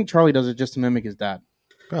 but I think Charlie does it just to mimic his dad.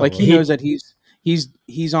 Probably. Like he knows that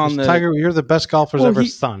he's on the Tiger. You're the best golfer's Well, ever he-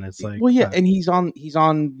 son. It's like well, yeah, and he's on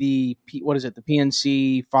the what is it? The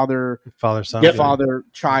PNC father father son. Yep. father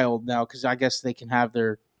child now because I guess they can have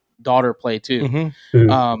their daughter play too.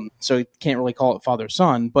 Mhm. So he can't really call it father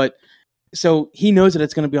son, but so he knows that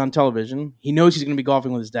it's going to be on television. He knows he's going to be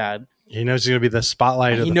golfing with his dad. He knows he's gonna be the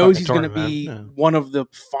spotlight. And of he the knows fucking he's going to tournament. be Yeah. one of the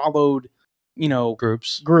followed,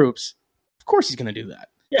 Groups. Of course, he's going to do that.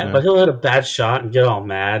 yeah, Yeah. but he'll hit a bad shot and get all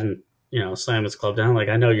mad and, slam his club down. Like,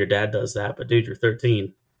 I know your dad does that, but dude, you're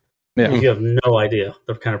 13. Yeah. You have no idea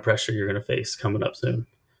the kind of pressure you're going to face coming up soon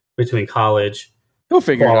between college, He'll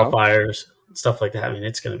figure it out. qualifiers, stuff like that. I mean,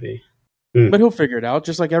 it's going to be. But he'll figure it out,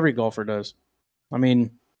 just like every golfer does. I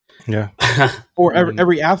mean, Yeah. or I mean,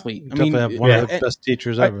 every athlete. I mean, Definitely have one yeah. of the best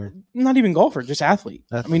teachers ever. not even golfer, just athlete.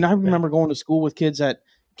 I Athlete, mean, I remember going to school with kids that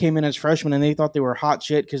came in as freshmen and they thought they were hot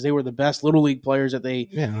shit because they were the best little league players that they,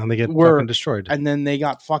 Yeah, and they get We're- fucking destroyed. and then they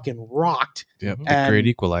got fucking rocked. Yep, the And- great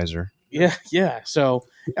equalizer. Yeah. So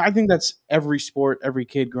I think that's every sport, every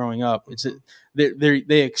kid growing up.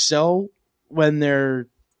 They excel when they're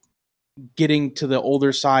getting to the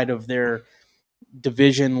older side of their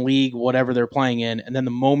division, league, whatever they're playing in, and then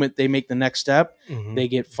the moment they make the next step, Mhm. they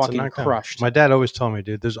get It's a fucking knockdown. crushed. My dad always told me,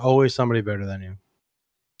 dude, there's always somebody better than you.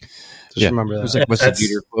 Just remember It was that. like, what's the That's-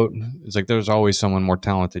 Jeter quote? It's like, there's always someone more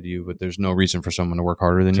talented than you, but there's no reason for someone to work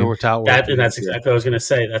harder than So you. we're tout That's exactly what I was going to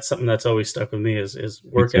say. That's something that's always stuck with me is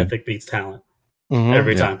work too. ethic beats talent Mhm.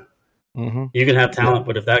 every Yeah. time. Mhm. You can have talent,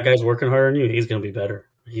 but if that guy's working harder than you, he's going to be better.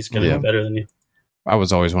 He's going to Yeah. be better than you. I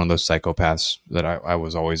was always one of those psychopaths that I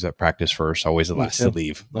was always at practice first, always the Me last too. to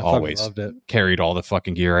leave, I fucking always. loved it. Carried all the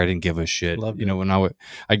fucking gear. I didn't give a shit. Loved you it. know, when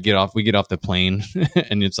we get off the plane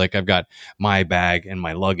and it's like I've got my bag and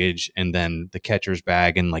my luggage and then the catcher's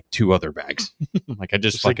bag and like 2 other bags. Like I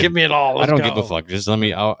just Just like, fucking give me it all. I Let's don't go. give a fuck. Just let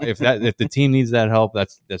me out. If the team needs that help,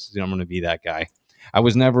 that's I'm going to be that guy. I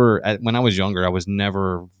was never when I was younger. I was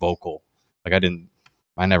never vocal. Like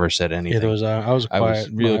I never said anything. Yeah, there was. I was I quiet. was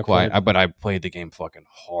really when I quiet, played. but I played the game fucking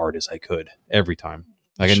hard as I could every time.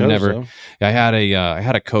 Like I Shows, never. though. I had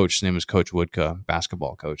a coach. His name was Coach Woodka,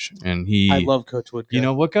 basketball coach, and I love Coach Woodka. you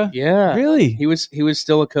know Woodka. Yeah, Really? he was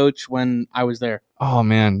still a coach when I was there. Oh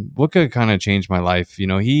man, Woodka kind of changed my life. You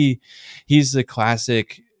know, he's the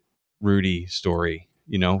classic Rudy story.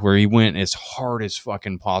 You know, where he went as hard as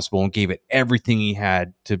fucking possible and gave it everything he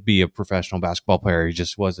had to be a professional basketball player. He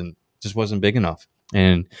just wasn't big enough.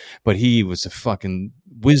 But he was a fucking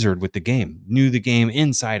wizard with the game, knew the game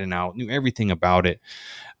inside and out, knew everything about it.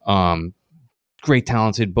 Great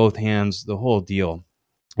talented, both hands, the whole deal.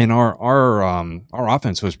 And our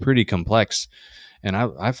offense was pretty complex, and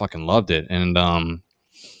I fucking loved it. And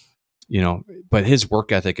but his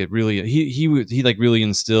work ethic, it really he like really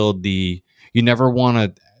instilled you never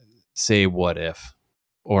want to say what if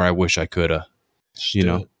or I wish I coulda, you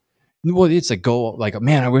know. Well, it's like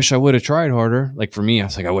man, I wish I would have tried harder. Like for me, I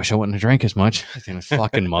was like, I wish I wouldn't have drank as much. You know,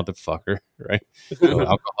 fucking motherfucker, right? So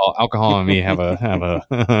alcohol and me have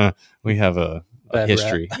a we have a Bad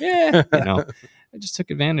history. Yeah, I just took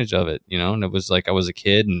advantage of it, and it was like I was a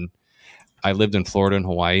kid and I lived in Florida and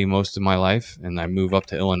Hawaii most of my life, and I moved up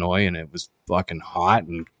to Illinois, and it was fucking hot,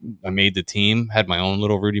 and I made the team, had my own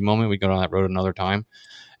little Rudy moment. We got on that road another time,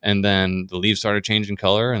 and then the leaves started changing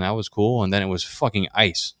color, and that was cool, and then it was fucking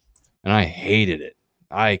ice, and I hated it.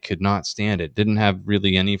 I could not stand it. Didn't have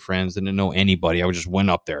really any friends, didn't know anybody. I just went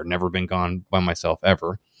up there, never been gone by myself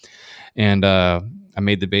ever. And I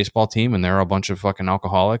made the baseball team, and there were a bunch of fucking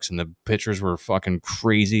alcoholics, and the pitchers were fucking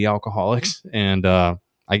crazy alcoholics. And I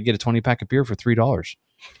could get a 20-pack of beer for $3.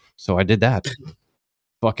 So I did that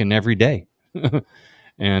fucking every day.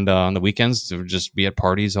 And on the weekends, it would just be at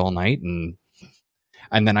parties all night. And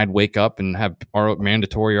then I'd wake up and have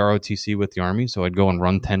mandatory ROTC with the Army. So I'd go and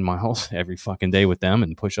run 10 miles every fucking day with them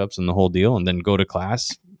and push-ups and the whole deal, and then go to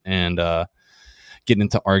class and get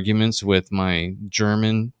into arguments with my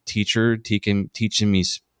German teacher teaching me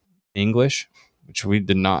English, which we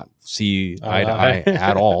did not see eye to eye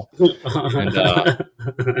at all. And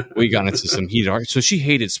we got into some heated arguments. So she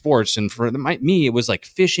hated sports. And for me, it was like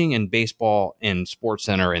fishing and baseball and Sports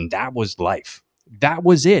Center. And that was life. That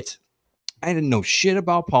was it. I didn't know shit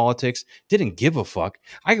about politics. Didn't give a fuck.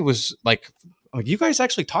 I was like, oh, you guys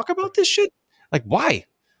actually talk about this shit? Like, why?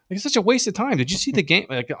 Like, it's such a waste of time. Did you see the game?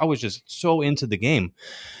 Like, I was just so into the game.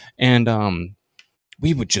 And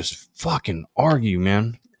we would just fucking argue,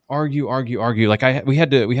 man. Argue. Like we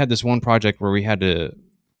had this one project where we had to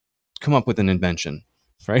come up with an invention,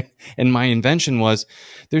 right? And my invention was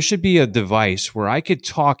there should be a device where I could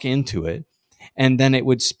talk into it, and then it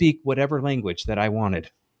would speak whatever language that I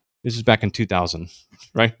wanted. This is back in 2000,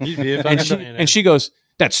 right? And she goes,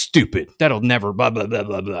 "That's stupid. That'll never blah, blah, blah,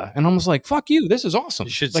 blah, blah." And I was like, fuck you. This is awesome.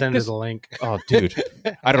 You should like send her the link. Oh, dude.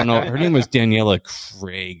 I don't know. Her name was Daniela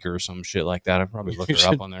Craig or some shit like that. I probably looked her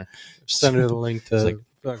up on there. Send her the link to like,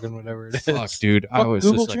 fucking whatever it is. Fuck, dude. I was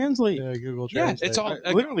Google just Translate. Yeah, Google yeah, Translate. it's all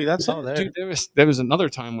Literally, that's all there. Dude, there was another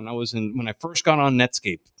time when I first got on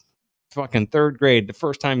Netscape, fucking third grade, the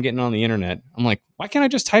first time getting on the internet. I'm like, why can't I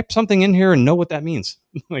just type something in here and know what that means?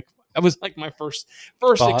 Like, that was like my first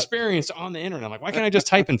experience on the internet. I'm like, why can't I just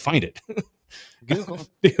type and find it? Google.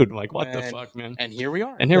 Dude, like, what the fuck, man? And here we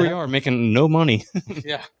are. And here we are making no money.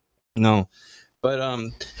 Yeah. No. But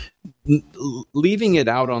leaving it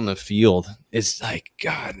out on the field is like,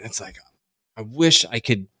 God, it's like, I wish I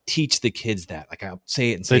could teach the kids that. Like, I'll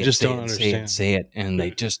say it and say They it, just say don't it, understand. say it, and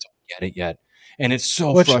they just don't get it yet. And it's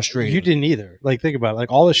so Which frustrating. You didn't either. Like, think about it.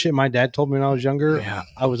 Like, all the shit my dad told me when I was younger, Yeah.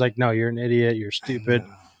 I was like, no, you're an idiot. You're stupid.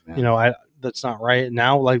 Man. You know, that's not right.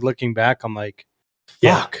 Now, like, looking back, I'm like,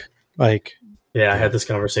 Yeah. fuck. Like, Yeah, I had this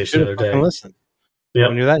conversation the other day. listen. Yep.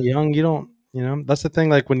 When you're that young, you don't, that's the thing.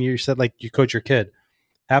 Like, when you said, like, you coach your kid,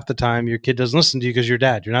 half the time your kid doesn't listen to you because you're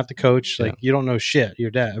dad. You're not the coach. Like, you don't know shit. You're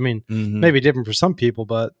dad. I mean, maybe different for some people,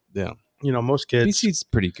 but, Yeah. Most kids. BC's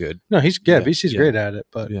pretty good. No, he's good. Yeah, BC's yeah. great at it,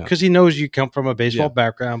 but Yeah. because he knows you come from a baseball Yeah.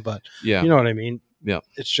 background, but Yeah. you know what I mean? Yeah.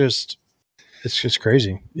 It's just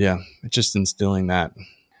crazy. Yeah. It's just instilling that.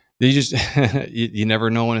 You just you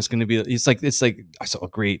never know when it's going to be. It's like I saw a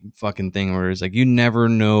great fucking thing where it's like you never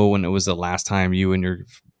know when it was the last time you and your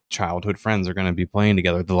childhood friends are going to be playing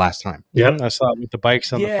together. The last time. Yep. I saw it with the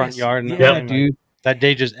bikes on the front yard, and Yeah, everything. dude. That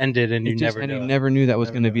day just ended, and you never you knew. never knew that was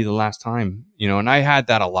Never going to knew. be the last time. And I had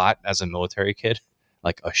that a lot as a military kid,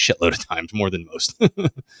 like a shitload of times, more than most.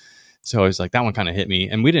 So I was like, that one kind of hit me.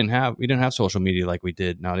 And we didn't have social media like we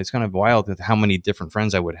did now. It's kind of wild with how many different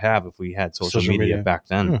friends I would have if we had social media back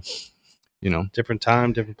then. Different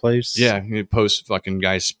time, different place. Yeah, you post fucking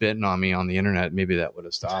guys spitting on me on the internet. Maybe that would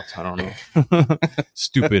have stopped. I don't know.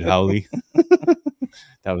 Stupid Howley.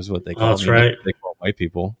 That was what they called That's me. right. They call white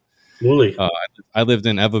people. Wooly. I lived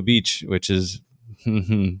in Eva Beach, which is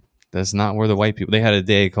that's not where the white people. They had a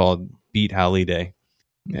day called Beat Howley Day.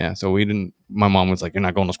 Yeah, so we didn't. My mom was like, "You're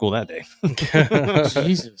not going to school that day."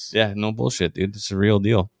 Jesus. Yeah, no bullshit, dude. It's a real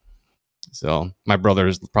deal. So my brother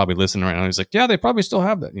is probably listening right now. He's like, "Yeah, they probably still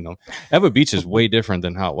have that." Eva Beach is way different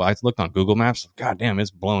than how I looked on Google Maps. God damn,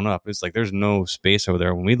 it's blown up. It's like there's no space over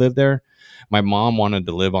there. When we lived there, my mom wanted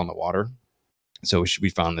to live on the water, so we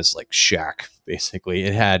found this like shack. Basically,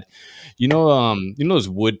 it had, those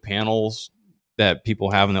wood panels that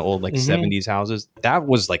people have in the old like 70s houses. That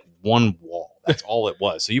was like one wall. That's all it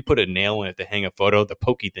was. So you put a nail in it to hang a photo. The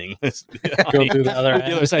pokey thing was Go through the other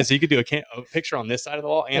end. side. So you could do a picture on this side of the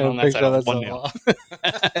wall and on that side of one nail.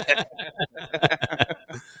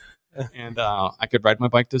 And I could ride my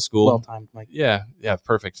bike to school. Well timed, Mike. Yeah,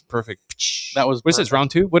 perfect. That was. What's this, perfect.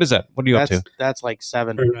 round 2? What is that? What are you up to? That's like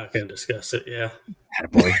 7. We're not going to discuss it. Yeah.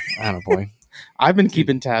 Attaboy. I've been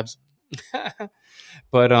keeping tabs.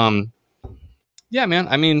 But yeah, man.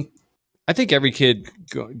 I mean, I think every kid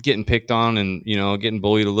getting picked on and, getting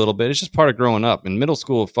bullied a little bit, it's just part of growing up. In middle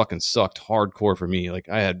school, it fucking sucked hardcore for me. Like,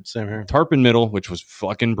 I had Same here. Tarpon Middle, which was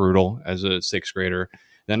fucking brutal as a sixth grader.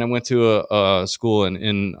 Then I went to a school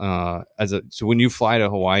so when you fly to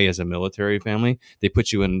Hawaii as a military family, they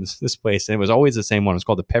put you in this place, and it was always the same one. It's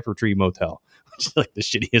called the Pepper Tree Motel, which is like the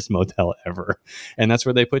shittiest motel ever. And that's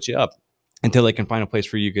where they put you up until they can find a place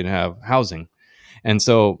where you can have housing. And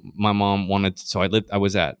so my mom I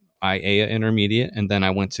was at IAEA Intermediate, and then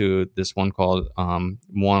I went to this one called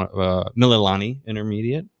Mililani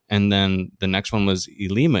Intermediate, and then the next one was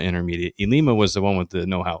Elima Intermediate. Elima was the one with the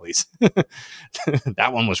no howlies.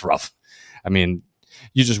 That one was rough. I mean,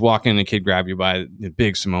 you just walk in, and a kid grab you by the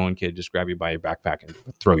big Samoan kid, just grab you by your backpack and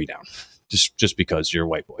throw you down, just because you're a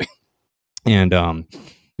white boy. And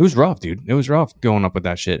it was rough, dude. It was rough going up with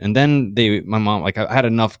that shit. And then my mom, like, I had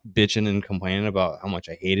enough bitching and complaining about how much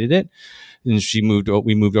I hated it. And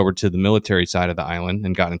we moved over to the military side of the island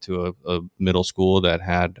and got into a middle school that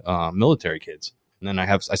had military kids. And then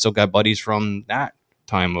I still got buddies from that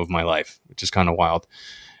time of my life, which is kind of wild.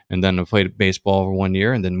 And then I played baseball for 1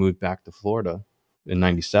 year and then moved back to Florida in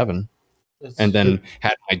 97. And then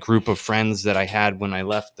had my group of friends that I had when I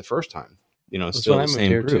left the first time. Still the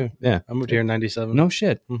same group. Too. Yeah. I moved here in 97. No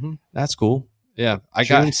shit. Mm-hmm. That's cool. Yeah.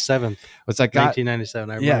 June 7th. What's that? 1997.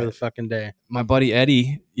 I remember the fucking day. My buddy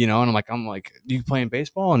Eddie, and I'm like, you playing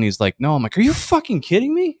baseball? And he's like, no. I'm like, are you fucking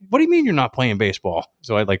kidding me? What do you mean you're not playing baseball?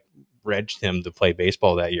 So I regged him to play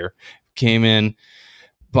baseball that year. Came in,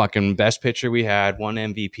 fucking best pitcher we had, won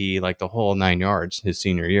MVP, like the whole 9 yards his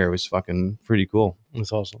senior year. It was fucking pretty cool.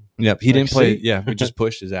 That's awesome. Yep. He didn't play. Yeah. We just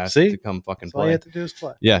pushed his ass to come fucking That's play. all you have to do is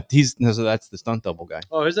play. Yeah. So that's the stunt double guy.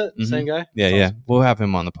 Oh, is it? Mhm. Same guy? Yeah. That's Yeah. awesome. We'll have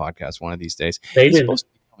him on the podcast one of these days. They He's didn't. supposed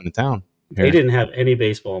to be coming to town. They didn't have any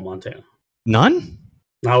baseball in Montana. None?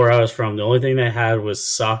 Not where I was from. The only thing they had was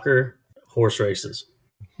soccer, horse races.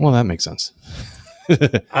 Well, that makes sense.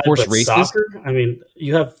 Horse races? Soccer? I mean,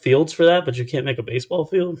 you have fields for that, but you can't make a baseball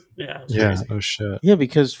field? Yeah. It's Yeah. crazy. Oh, shit. Yeah,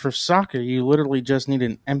 because for soccer, you literally just need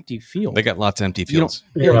an empty field. They got lots of empty You don't- fields.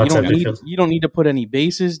 Yeah, you lots of don't empty need fields. you don't need to put any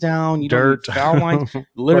bases down. You Dirt. don't need foul lines. But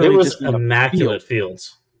Literally, it was just need a immaculate field.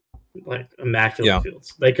 fields. Like, immaculate Yeah.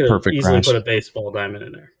 fields. They could have Perfect easily grass. put a baseball diamond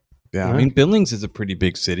in there. Yeah, Yeah. I mean Billings is a pretty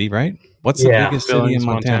big city, right? What's the Yeah. biggest city in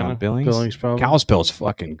Montana? Billings. Billings, probably. Kalispell's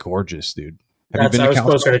fucking gorgeous, dude. Have I you been was to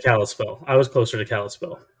closer Kalispell? to Kalispell. I was closer to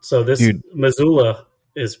Kalispell. So this Dude. Missoula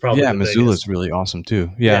is probably Yeah, the Missoula's biggest. really awesome too.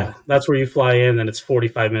 Yeah, That's where you fly in, and it's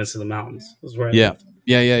 45 minutes to the mountains. Is where I yeah, lived.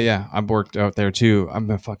 yeah. I worked out there too.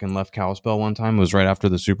 I fucking left Kalispell one time. It was right after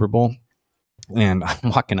the Super Bowl. And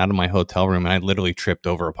I'm walking out of my hotel room, and I literally tripped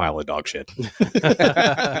over a pile of dog shit.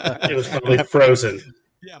 It was probably frozen.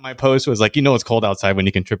 Yeah, my post was like, it's cold outside when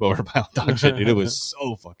you can trip over a pile of dog shit, dude. It was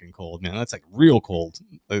so fucking cold, man. That's like real cold.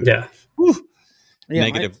 Yeah. Whew. Yeah,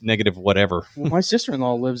 Negative whatever. my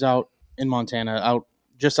sister-in-law lives out in Montana, out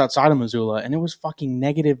just outside of Missoula, and it was fucking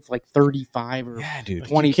negative like 35 or Yeah, dude.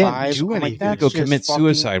 25. Do I'm anything. that's Go just commit fucking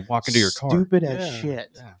suicide. Walk into your car. Stupid as Yeah. shit.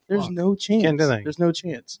 Yeah, There's fuck. no chance. Can't do anything. There's no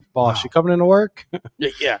chance. Boss, you coming into work?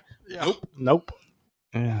 Yeah. Nope.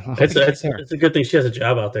 Yeah. It's a good thing she has a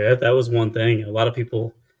job out there. That was one thing. A lot of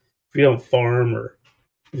people, if you don't farm or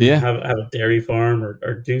Yeah. have a dairy farm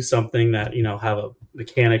or do something that, have a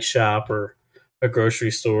mechanic shop or a grocery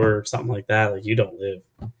store or something like that, like you don't live.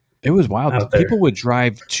 It was wild. Out there. People would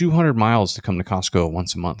drive 200 miles to come to Costco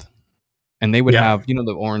once a month. And they would Yeah. have,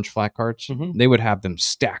 the orange flat carts. Mhm. They would have them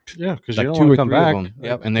stacked. Yeah, because Like you don't two want or to come three of back. them.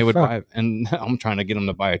 Yep. And they would Fuck. buy, and I'm trying to get them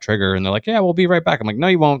to buy a trigger. And they're like, yeah, we'll be right back. I'm like, no,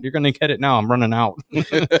 you won't. You're going to get it now. I'm running out.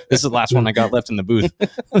 This is the last one I got left in the booth.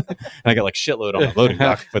 And I got like shitload on the loading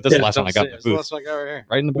dock. But this is the last one I got in the booth.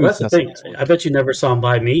 Right in the booth. Well, that's the thing. I bet you never saw them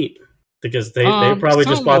buy meat because they probably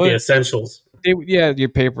just some bought the would. essentials. Your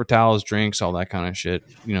paper towels, drinks, all that kind of shit.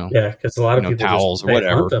 Yeah, because a lot of people towels just or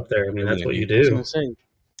whatever. hunt up there. I mean, that's what you I was do. gonna say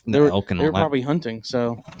The they were, elk and they were all that. probably hunting.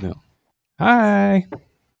 So Hi.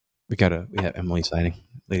 We have Emily sighting,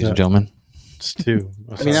 ladies and gentlemen. It's two.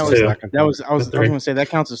 I mean, that was Two. that was I was Three. going to say that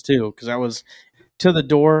counts as two because I was to the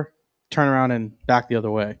door, turn around, and back the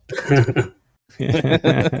other way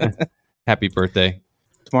Happy birthday.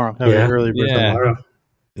 tomorrow. Have Yeah. an early birthday. Yeah. Tomorrow.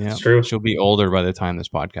 Yeah. It's true. She'll be older by the time this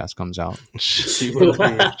podcast comes out. She will be.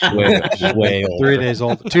 Way older. 3 days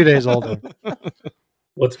old. 2 days older.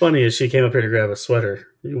 What's funny is she came up here to grab a sweater.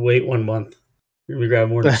 You wait 1 month. You're going to be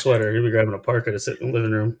grabbing more than a sweater. You'll be grabbing a parka to sit in the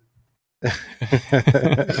living room.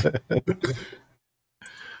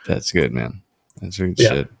 That's good, man. That's good Yeah.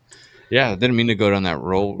 shit. Yeah, I didn't mean to go down that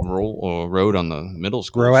road on the middle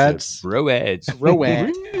school. Roads? shit. Roads.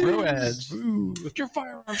 Road. Roads. Ooh, your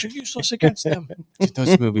firearms are useless against them.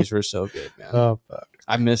 Those movies were so good, man. Oh, fuck.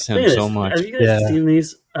 I miss him Thing is, so much. Have you guys seen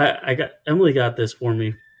these? Emily got this for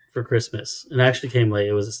me for Christmas. It actually came late.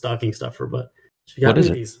 It was a stocking stuffer, but she got What is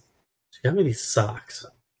me it? these. She got me these socks,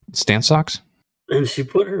 Stan socks? and she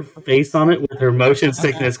put her face on it with her motion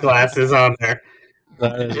sickness glasses on there.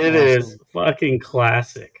 It is fucking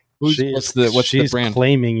classic. What's the she's brand?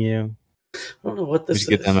 claiming you. I don't know what We this should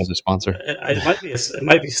get them is. as a sponsor. It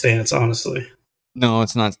might be Stance, honestly. No,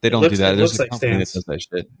 it's not. They don't looks- do that. it There's looks a like company that Stans. does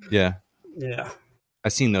that shit. Yeah. Yeah.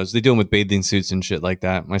 I've seen those. They do them with bathing suits and shit like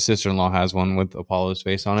that. My sister-in-law has one with Apollo's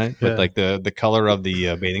face on it, but Yeah. like the color of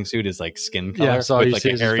the bathing suit is like skin color Yeah, so with you like see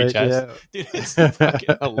a his hairy face, chest. yeah. Dude, it's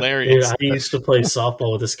fucking hilarious. Dude, I used to play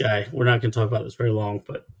softball with this guy. We're not going to talk about this very long,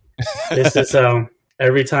 but this is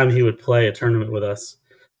every time he would play a tournament with us,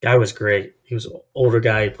 guy was great. He was an older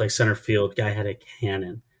guy. He'd play center field. Guy had a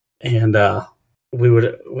cannon. And we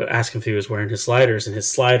would ask him if he was wearing his sliders, and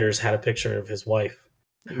his sliders had a picture of his wife.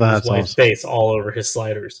 That's His wife's awesome. face all over his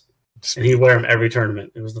sliders. And he'd wear them every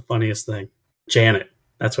tournament. It was the funniest thing. Janet.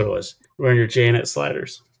 That's what it was. Wearing your Janet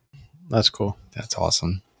sliders. That's cool. That's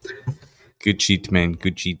awesome. Good cheat, man.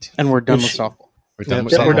 Good cheat. And we're done with softball. We're done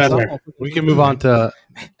with Yeah, we're softball. done there. We can move on to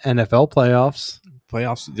NFL playoffs.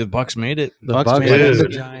 Playoffs. The Bucks made it. The Bucks Bucks made and it. the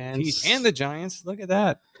Dude. Giants. And the Giants. Look at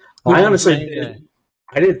that. I honestly Yeah.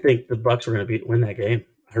 I didn't think the Bucks were going to win that game.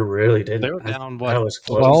 I really didn't. They were I- down, I what, was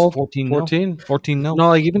close. 12? 14 14? 14 no. No,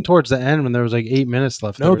 like even towards the end when there was like 8 minutes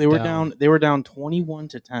left. No, they were down. They were down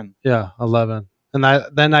 21-10. Yeah, 11. And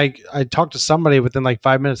I talked to somebody within like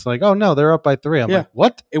 5 minutes, like, oh no, they're up by 3. I'm Yeah. like,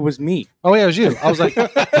 what? It was me. Oh yeah, it was you. I was like,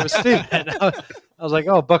 it was Steve. I was like,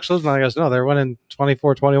 oh, Bucks losing. I goes, no, they're winning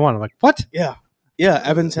 24-21. I'm like, what? Yeah,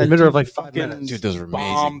 Evans In had the middle two of, like, 5 fucking minutes. Dude, those are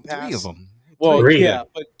bomb amazing. 3 pass. of them. Well, Three. yeah,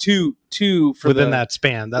 but two for Within the, that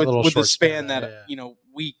span, that with, little with short the span that yeah.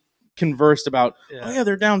 we conversed about. Yeah. Oh yeah,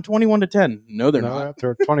 they're down 21-10. No, they're No, not.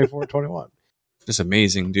 they're 24-21. Just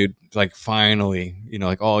amazing, dude. Like finally,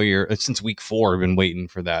 like all year since week 4, I've been waiting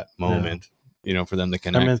for that moment. For them to I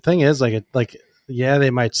connect. mean, the thing is, yeah,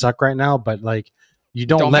 they might suck right now, but like, you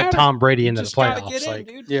don't let matter. Tom Brady into the Just gotta playoffs. get in, Like,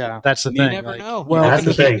 dude. Yeah, that's the You thing. never Like, know. Well, that's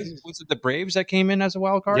the thing. Was it the Braves that came in as a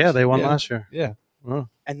wild card? Yeah, they won last year. Yeah. Oh.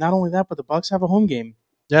 and not only that, but the Bucks have a home game.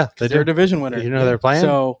 Yeah, they They're a do. division winner. You know who they're playing?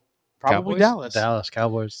 So probably Cowboys? Dallas.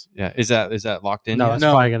 Cowboys. Yeah. Is that locked in? No, yet? it's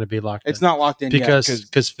No. probably going to be locked It's in. not locked in yet.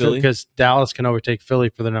 because Philly? Dallas can overtake Philly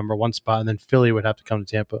for the number 1 spot, and then Philly would have to come to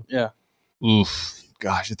Tampa. Yeah, Oof.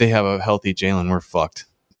 Gosh, if they have a healthy Jalen, we're fucked.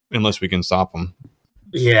 Unless we can stop them.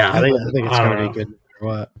 Yeah. I think it's I going don't to be know. good. no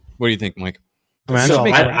matter What? What do you think, Mike? I mean, I So,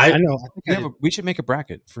 know. I- I know. I think We should make a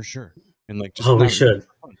bracket for sure. And like, just Oh, we not- should.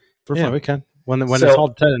 For yeah, fun. we can. When So- it's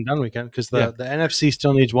all said and done, we can, because the NFC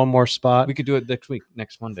still needs one more spot. We could do it next week,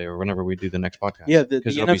 next Monday, or whenever we do the next podcast. yeah. The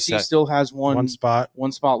 'Cause it'll be NFC set. still has one spot,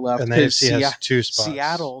 one spot left. and the 'cause AFC has 2 spots.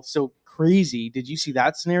 Seattle, so crazy. Did you see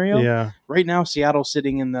that scenario? Yeah, Right now, Seattle's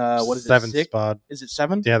sitting in the what is 7th it? Six? spot. Is it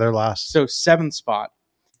 7? Yeah, they're last, So 7th spot.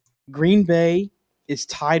 Green Bay is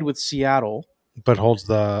tied with Seattle, but holds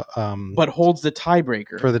the but holds the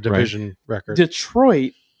tiebreaker. for the division record.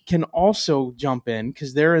 Detroit can also jump in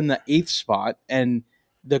because they're in the 8th spot, and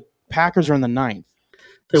the Packers are in the 9th.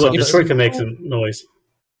 Tell you what, So- Detroit can make some noise.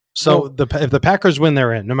 So if the Packers win,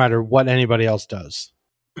 they're in, no matter what anybody else does,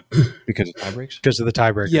 because of tie breaks. because of the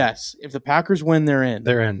tiebreaker. Yes, if the Packers win, they're in.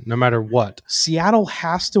 They're in, no matter what. Seattle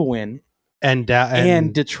has to win, And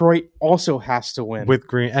and Detroit also has to win. with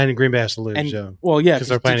Green Bay has to lose. and yeah. well, yeah, 'Cause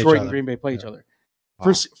they're because playing each Detroit and other. Green Bay play each Yeah. other.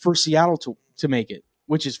 Wow. For Seattle to make it,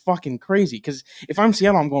 which is fucking crazy. Because if I'm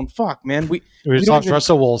Seattle, I'm going fuck, man. We just don't lost even-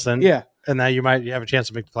 Russell Wilson. Yeah, And now you have a chance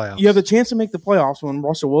to make the playoffs. you have the chance to make the playoffs when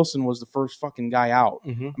Russell Wilson was the first fucking guy out.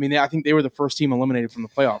 Mhm. I mean, I think they were the first team eliminated from the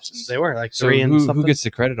playoffs. They were like So 3 and who something. gets the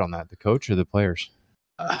credit on that? The coach or the players?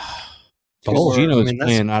 Both. Gino's I mean, that's-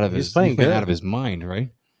 playing out of he's his playing good. out of his mind, right?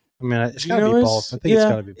 I mean, it's got to Gino be is- both. I think it's yeah.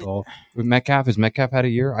 got to be both. With Metcalf, has Metcalf had a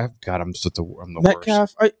year? I've got him. I'm the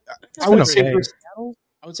Metcalf, I been would say okay. for Seattle.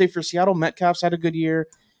 I would say for Seattle, Metcalf's had a good year.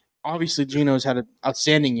 Obviously, Gino's had an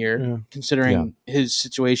outstanding year Yeah. considering his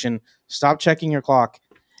situation. Stop checking your clock.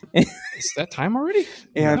 worst. Is that time already?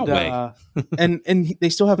 And No way. and they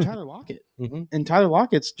still have Tyler Lockett, Mhm. and Tyler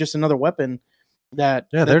Lockett's just another weapon that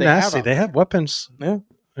Yeah, that they're they have nasty. out They there. have weapons. Yeah.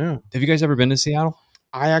 Yeah. Have you guys ever been to Seattle?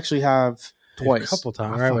 I actually have twice. A couple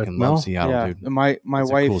times. I Right with fucking Mel. love Seattle, yeah, dude. my It's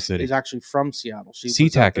a wife cool city. is actually from Seattle. She was out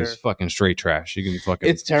SeaTac there. is fucking straight trash. You can fucking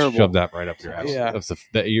It's terrible. shove that right up your ass. Yeah. That's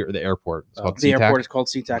the airport. It's called The SeaTac. airport is called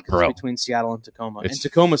SeaTac. 'Cause Bro. It's between Seattle and Tacoma. And It's-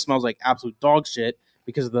 Tacoma smells like absolute dog shit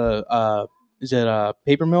because of the is it a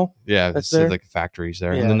paper mill? Yeah, That's it's there? like factories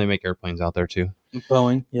there, Yeah. and then they make airplanes out there too.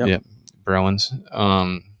 Boeing. Yep. Yeah. Browns.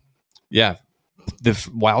 Yeah,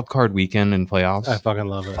 wild card weekend and playoffs. I fucking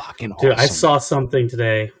love it. Fucking Dude, awesome. I saw something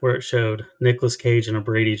today where it showed Nicolas Cage in a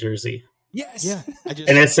Brady jersey, Yes. Yeah,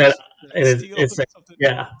 and it said, it said,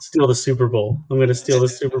 "Yeah, steal the Super Bowl. I'm going to steal the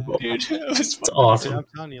Super Bowl." Dude, It's Dude, awesome. I'm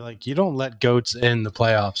telling you, like, you don't let goats in the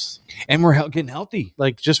playoffs. and we're getting healthy.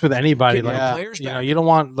 Like, just with anybody, Getting like, our players you know, back. you don't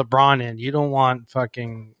want LeBron in. You don't want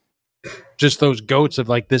fucking just those goats of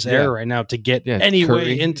like this Yeah. era right now to get Yeah, any way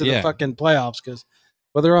Curry. into Yeah. the fucking playoffs, because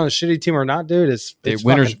whether they're on a shitty team or not, dude, it's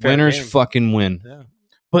Winners fucking fair game. fucking win. Yeah.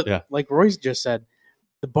 But Yeah. like Royce just said,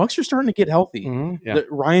 the Bucks are starting to get healthy. Mhm. Yeah.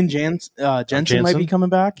 Ryan Jensen might be coming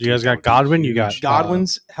back. You guys got Godwin. You got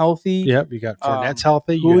Godwin's healthy. Yep. You got Fournette's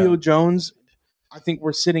healthy. You Julio got- Jones. I think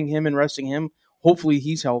we're sitting him and resting him. Hopefully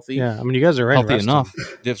he's healthy. yeah. I mean, you guys are Healthy resting. enough.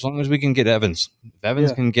 As long as we can get Evans. If Evans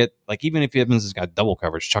Yeah. can get, like, even if Evans has got double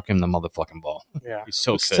coverage, chuck him the motherfucking ball. Yeah. He's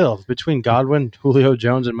so But good. still, between Godwin, Julio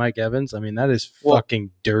Jones, and Mike Evans, I mean, that is Well- fucking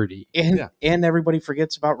dirty. And Yeah. and everybody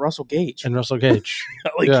forgets about Russell Gage. And Russell Gage,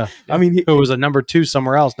 Like, yeah, I mean, who was a number 2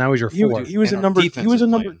 somewhere else. Now he's your he 4 was a And our number defensive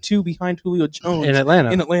number plan. 2 behind Julio Jones in Atlanta.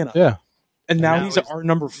 Yeah. And And now now he's he's our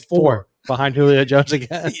number 4. 4 behind Julio Jones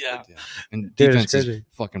again. Yeah. And Dude, it's defense is crazy.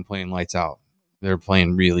 fucking playing lights out. They're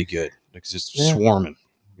playing really good. It's just Yeah. swarming,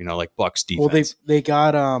 like Bucks defense. Well, they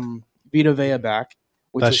got Vita Vea back,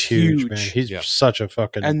 which That's is huge, man. He's Yeah. such a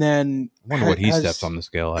fucking And then I wonder what he has- steps on the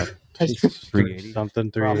scale at. Has, 380. something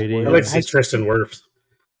Probably. 380. I like to see Tristan Wirfs.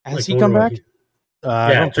 has Like, he come back?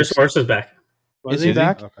 I Yeah, don't think Tristan Wirfs is back. so. Is he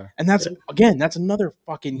back? Okay. And that's again, that's another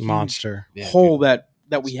fucking huge Monster. Yeah, hole that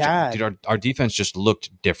we had. Dude, our defense just looked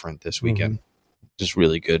different this weekend. Just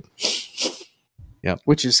really good.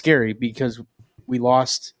 Which is scary because we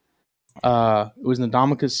lost. It was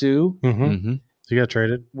Ndamukong Suh. Mm-hmm. Mm-hmm. So you got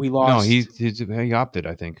traded? We No, lost. he opted,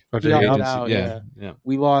 I think. Or He did he opted opt? out, yeah.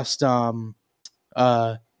 We lost JPP.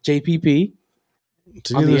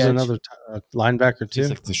 Did On you the lose edge. another linebacker too? He's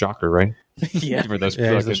like the shocker, right? Yeah. For those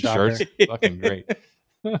Yeah, he's the fucking shocker. shirts. Fucking great.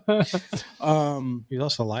 You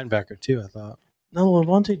lost a linebacker too, I thought. No,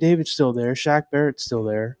 Levante David's still there. Shaq Barrett's still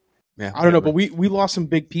there. Yeah, I don't know, whatever. but we lost some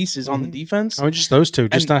big pieces on the defense. I mean, just those two.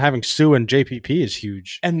 Just And- not having Sue and JPP is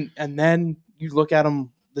huge. And then you look at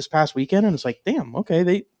them this past weekend, and it's like, damn, okay,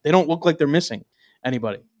 they don't look like they're missing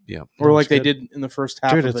anybody, Yeah. or like That's they good. did in the first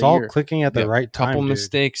half Dude, of it's the all year. clicking at the Yeah, right time. couple dude.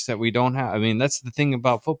 mistakes that we don't have. I mean, that's the thing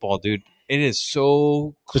about football, dude. It is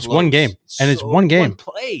so It's close. one game, and it's one game. One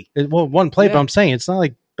play. One play, Yeah. but I'm saying it's not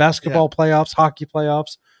like basketball playoffs, hockey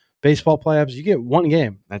playoffs, baseball playoffs. You get one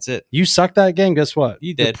game. That's it. You suck that game, guess what?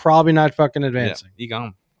 You You're did. probably not fucking Yeah, advancing. you got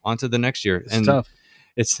 'em. On to the next year. It's tough.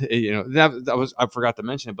 It's that was I forgot to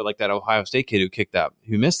mention it, but like that Ohio State kid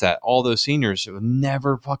who missed that, all those seniors would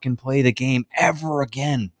never fucking play the game ever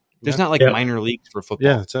again. There's Yeah. not like Yeah. minor leagues for football.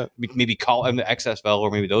 Yeah, that's it. Maybe call the XFL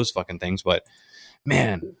or maybe those fucking things, but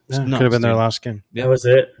man, it's Yeah, nuts, could have been their dude. last game. Yeah. That was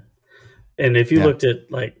it. And if you Yeah. looked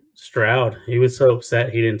at like Stroud, he was so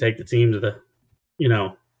upset he didn't take the team to the,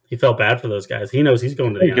 he felt bad for those guys. He knows he's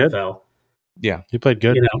going to the He did. NFL, Yeah, He played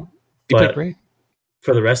good. he played but great.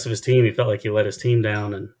 for the rest of his team, he felt like he let his team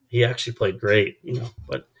down, and he actually played great.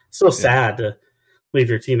 But it's so sad to leave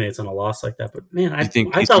your teammates on a loss like that. But man, I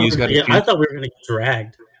think thought we TCU's were got his I thought we were going to get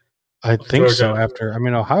dragged. I think so.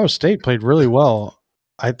 Georgia. Ohio State played really well.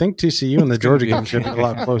 I think TCU and the Georgia game should be a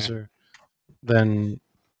lot closer than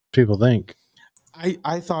people think.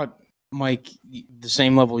 I thought, Mike, the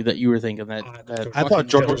same level that you were thinking that I thought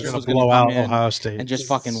Georgia was going to blow out Ohio State. and just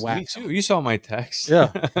fucking Me whack. too. You saw my text.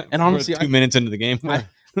 Yeah. And honestly, We're 2 minutes into the game.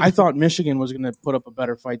 I thought Michigan was going to put up a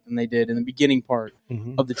better fight than they did in the beginning part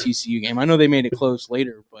Mhm. of the TCU game. I know they made it close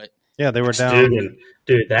later, but Yeah, they were down.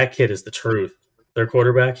 Dude, that kid is the truth. Their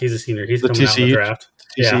quarterback, he's a senior. He's The coming out in TCU the draft.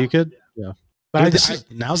 TCU kid. Yeah, but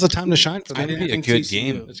now's the time to shine for It's gonna them. be a think good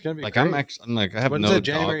TCU game. It's going to be Like great. I'm like I have When's no it,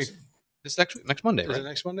 January? dogs. This next Monday, Is right? it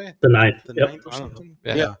next Monday? The ninth. The Yep. 9th or I don't something?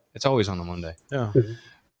 Yeah. Yeah. It's always on a Monday. Yeah.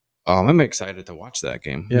 I'm excited to watch that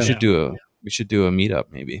game. Yeah. We should do a meetup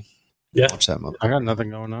maybe. Yeah. Watch that mother. I got nothing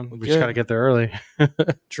going on. We Good. just got to get there early.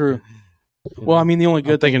 true. Well, I mean, the only I'm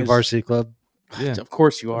good thing thinking is, varsity club. Yeah. of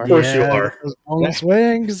course you are. Of course you are. Those boneless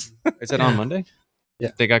wings. Is that on Monday?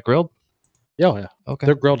 Yeah. They got grilled? Yeah. Okay.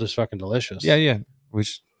 Their grilled is fucking delicious. Yeah. We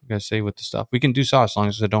just gotta say with the stuff. We can do sauce as long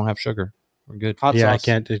as they don't have sugar. We're good. Hot Yeah, I sauce.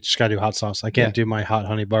 can't. I just got to do hot sauce. I can't do my hot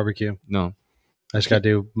honey barbecue. No. I just got to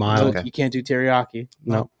do mild. Okay. You can't do teriyaki.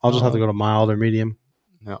 No, I'll just have to go to mild or medium.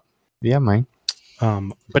 Yeah, mine.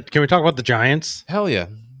 But can we talk about the Giants? Hell yeah.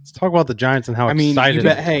 Let's talk about the Giants and how I mean,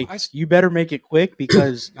 excited. you better make it quick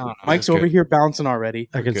because No, Mike's that's over good. here bouncing already.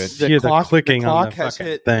 I can Good. hear the clicking on the has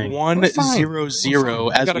fucking hit thing.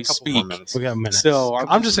 1-0-0 as got a we couple more speak. minutes. We got minutes. So,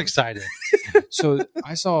 I'm just excited. So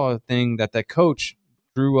I saw a thing that coach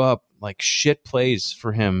drew up like shit plays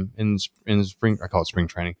for him in spring. I call it spring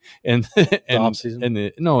training and off-season? in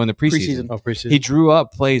the preseason. Oh, preseason. He drew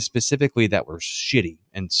up plays specifically that were shitty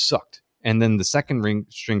and sucked, and then the second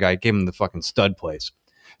string guy gave him the fucking stud plays,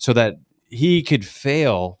 so that he could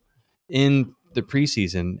fail in the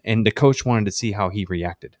preseason, and the coach wanted to see how he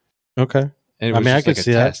reacted. Okay. And it I was mean, I just could like a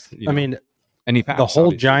see test, that. I mean, and he passed, the whole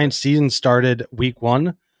obviously. Giants season started week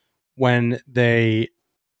 1 when they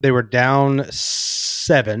were down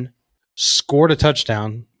 7, scored a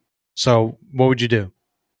touchdown. So what would you do?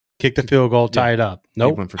 Kick the field goal, tie it up?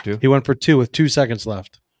 Nope. He went for 2. He went for 2 with 2 seconds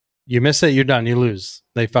left. You miss it, you're done. You lose.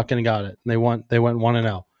 They fucking got it. They went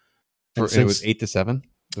 1-0. It was 8-7.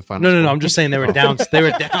 The final. No. score? I'm just saying they were down. They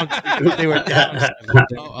were down. They were down.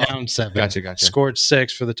 Down 7. Gotcha. Scored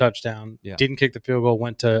 6 for the touchdown. Yeah. Didn't kick the field goal.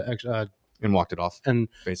 Went to And walked it off. and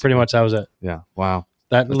Basically. pretty much that was it. Yeah. Wow.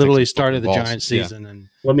 That That literally takes some started the fucking balls. Giants Yeah. season. And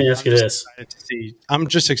Let me ask you this. I'm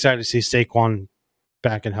just excited to see Saquon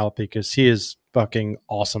back and healthy because he is fucking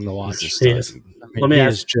awesome to watch. He's He a is. stud. I mean, Let me he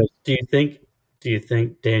ask- is just Do you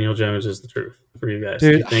think Daniel Jones is the truth for you guys?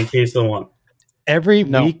 Dude. Do you think he's the one? every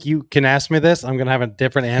No. week you can ask me this. I'm gonna have a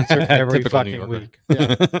different answer every Typical fucking New week.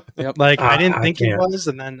 Yorker. Like I didn't I think he can't. was,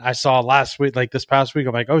 and then I saw last week, like this past week,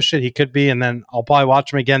 I'm like, oh shit, he could be, and then I'll probably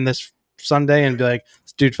watch him again this Sunday and be like,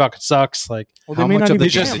 this dude fucking sucks. Like Well, How they may much not of the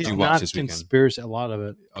even game camp. did he's you not watch this weekend? conspiracy. A lot of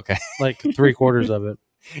it, Okay. like 3/4 of it.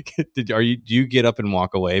 Do you get up and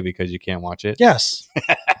walk away because you can't watch it? Yes,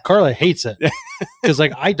 Carla hates it because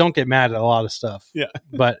like I don't get mad at a lot of stuff. Yeah.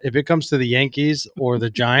 But if it comes to the Yankees or the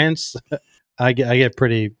Giants, I get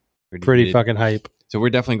pretty heated. fucking hype. So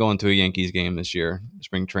we're definitely going to a Yankees game this year,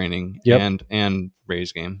 spring training, Yep. and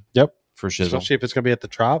Rays game. Yep. For shizzle. Especially if it's going to be at the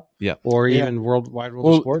Trop. Yeah. Or Yeah. even Worldwide World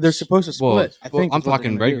Well, of Sports. they're supposed to split. Well, I I'm think is what they're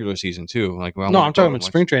talking gonna do. regular season too. Like, no, I'm talking about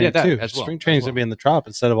spring training that too. as well, Spring training's as going to well. be in the Trop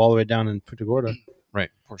instead of all the way down in Punta Gorda Right,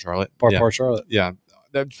 Port Charlotte. or yeah. Port Charlotte. Yeah,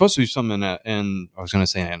 there's supposed to be some in I was going to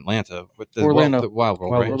say in Atlanta, with the Orlando. the Wild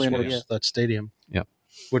World, Well, right? Orlando, Orlando, yeah. that stadium. Yep.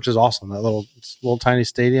 Which is awesome. That little tiny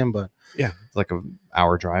stadium, but Yeah, it's like a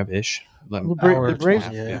hour drive ish. Well, Hour the Braves,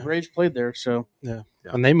 and a half, the Braves played there, so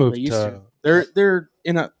when they moved they used to, to. They're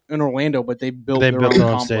in Orlando, but they built They their built own their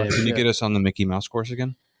own complex. stadium. Can you Yeah. get us on the Mickey Mouse course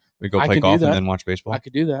again? We go I play can do golf and that. then watch baseball. I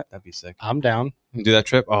could do that. That'd be sick. I'm down. You do that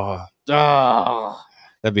trip? Oh, Oh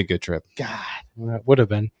that'd be a good trip. God! That would have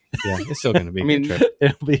been. Yeah, it's still going to be. I a mean, good trip.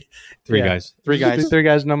 It'll be Three yeah. guys. Three guys. 3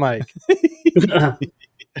 guys, no mic.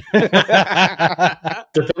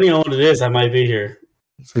 Depending on what it is, I might be here.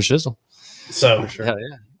 For shizzle. So Yeah, yeah.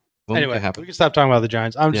 We'll make Anyway, it happen. we can stop talking about the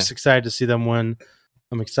Giants. I'm just Yeah. excited to see them win.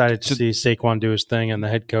 I'm excited to So- see Saquon do his thing and the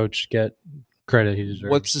head coach get credit he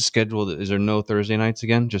deserves. What's the schedule? Is there no Thursday nights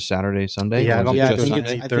again? Just Saturday, Sunday? Yeah, I Or is don't it Yeah, I think just there's think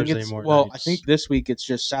Sunday? it's. I Thursday think it's. more Well, I nights. think this week it's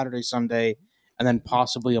just Saturday, Sunday, and then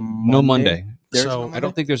possibly a Monday. No Monday. There's So, no I Monday?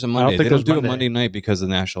 don't think there's a don't Monday. think They don't there's do a Monday. Monday night because of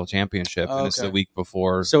the national championship, and it's Okay. the week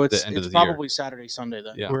before So it's the end of it's the year. probably Saturday, Sunday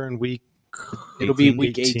then. Yeah. We're in week. It'll be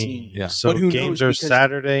week 18. Yeah. So But who games knows, are because-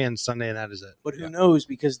 Saturday and Sunday, and that is it. But who Yeah. knows?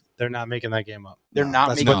 Because They're not making that game up. they're not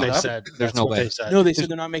That's making what it they up. said. There's That's no what way. they said. No, they said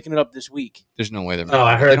they're not making it up this week. There's no way they're. Oh,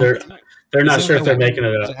 I heard They they're don't- they're not Does sure if they're making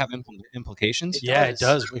it Does up. it have implications? Yeah, it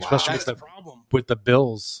does, especially That's with the problem. with the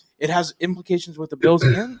Bills. It has implications with the Bills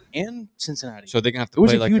and Cincinnati. So they're gonna have it to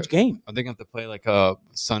was play a like huge game. Are they gonna have to play like a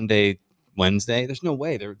Sunday, Wednesday? There's no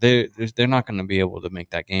way they're not going to be able to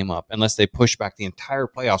make that game up unless they push back the entire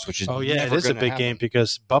playoffs, which is Oh yeah, it never is a gonna big happen. game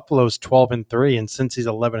because Buffalo's 12-3 and Cincy's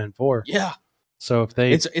 11-4. Yeah, So if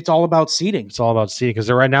they, it's all about seeding. it's all about seed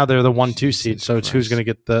because right now they're the 1-2 seed. Jesus So it's who's Christ. going to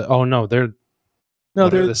get the? Oh no, they're No,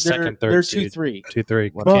 What are they're the second, third they're seed? 2-3.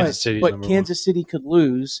 2-3. But- Kansas City's but number Kansas City could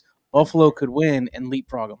lose. Buffalo could win and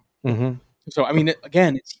leapfrog them. one. Mm-hmm. So I mean,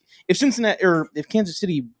 again, if Cincinnati or if Kansas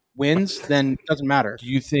City wins, then it doesn't matter. Do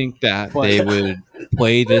you think that But- they would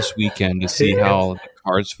play this weekend to see how the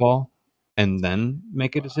cards fall, and then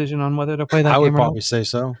make a decision on whether to play that I would game or not? probably say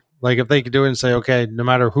so. Like if they could do it and say, okay, no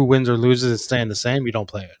matter who wins or loses, it's staying the same. You don't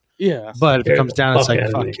play it. Yeah, But if it comes down, it's Fuck like out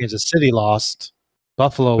of fuck, me. Kansas City lost,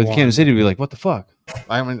 Buffalo With won. Kansas City, would be like, what the fuck?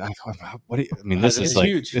 What do you? I mean, this It's is like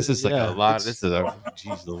huge. this is like Yeah, a lot. it's- This is a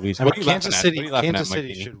jeez Louise. I What mean, are you Kansas laughing at? City, What are you laughing Kansas at, City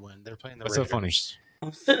Mikey? should win. They're playing the What's so Raiders. funny?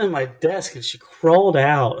 I'm sitting at my desk and she crawled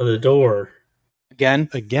out of the door. again.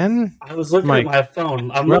 Again, I was looking Mike, at my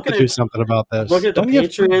phone. I'm we have to looking do at something about this. look at the Don't you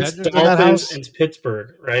have three Patriots, bedrooms in that Dolphins, house? and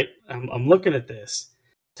Pittsburgh. Right, I'm looking at this,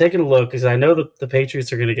 taking a look because I know that the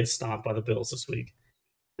Patriots are going to get stomped by the Bills this week,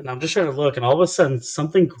 and I'm just trying to look, and all of a sudden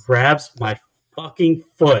something grabs my fucking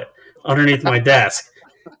foot underneath my desk,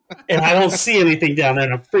 and I don't see anything down there,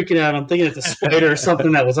 and I'm freaking out. I'm thinking it's a spider or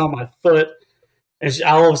something that was on my foot, and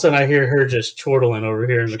all of a sudden I hear her just chortling over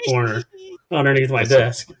here in the corner underneath my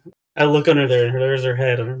desk. I look under there, and there's her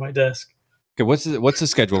head under my desk. Okay, what's the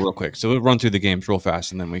schedule real quick? So we'll run through the games real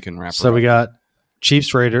fast, and then we can wrap. So we got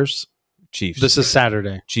Chiefs Raiders. Chiefs. This is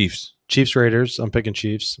Saturday. Chiefs. Chiefs Raiders. I'm picking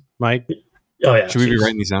Chiefs. Mike. Oh yeah. Should we be Chiefs.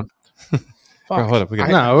 writing these down? Fuck. Oh, hold up. We got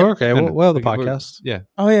No, we're okay. No, no. We'll have the We're- podcast. Yeah,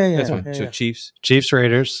 Oh yeah. that's fine. Yeah, So yeah. Chiefs, Chiefs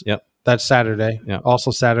Raiders. Yep. That's Saturday. Yep.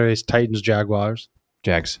 Also Saturday's Titans Jaguars.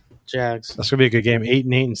 Jags. Jags. That's gonna be a good game.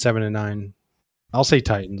 8-8 and 7-9. I'll say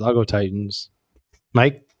Titans. I'll go Titans.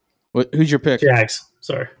 Mike. Who's your pick? Jags.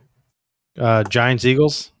 Sorry. Giants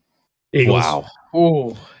Eagles. Eagles. Wow.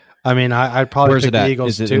 Oh, I mean, I'd probably Where's pick it the at? Eagles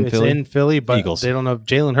Is it too. in It's Philly? in Philly, but Eagles. they don't know.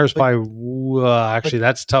 Jalen Hurst probably. Actually,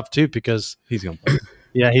 that's tough too because He's gonna play.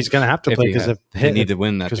 he's going to have to If play he because has- if they need to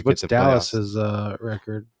win that to because get what's to Dallas's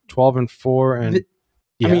record 12-4 and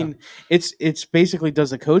I mean, it's basically,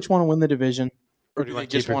 does the coach want to win the division, or do you they wanna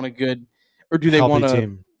just keep it want a good, or do they healthy want to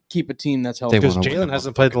team keep a team that's They healthy? because wanna win Jalen the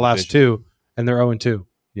hasn't played the last division. two and they're 0-2.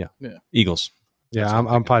 Eagles. Yeah,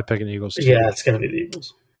 I'm probably picking Eagles. Too. Yeah, it's gonna be the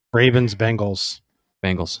Eagles. Ravens Bengals.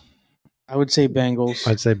 Bengals. I would say Bengals.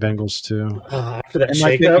 I'd say Bengals too. After that And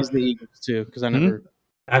my pick shakeup, is the Eagles too, because I Hmm? never.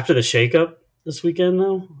 after the shakeup this weekend,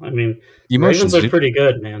 though, I mean, Emotions. Ravens look Dude. pretty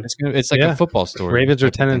good, man. It's like Yeah. a football story. Ravens are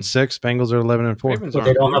type of thing. 10-6. Bengals are 11-4. Ravens But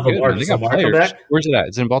they don't have they're a good, Marcus man. They got Lamar come players. back? Where's it at?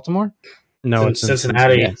 Is it in Baltimore? No, It's it's in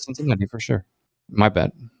Cincinnati. Yeah, Cincinnati for sure. My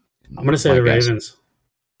bad. I'm gonna say My the guys. Ravens.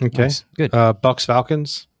 Okay. Nice. Good. Bucks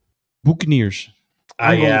Falcons. Buccaneers.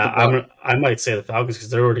 I'm going Yeah, with the I might say the Falcons because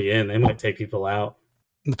they're already in. They might take people out.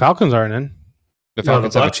 The Falcons aren't in. The No,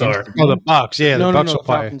 the Falcons have a Bucks chance are. to Oh, win. the Bucks. Yeah, no, the no, Bucks no. will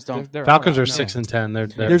play. Falcons don't. Falcons are No. 6-10. They're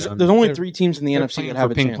There's done. only They're- 3 teams in the They're NFC playing that have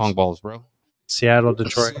for a ping chance. pong balls, bro. Seattle,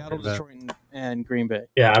 Detroit. Seattle, Detroit, and Green Bay.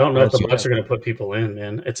 Yeah, I don't know if the Let's Bucks see. are gonna put people in,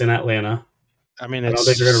 man. It's in Atlanta. I mean, I don't it's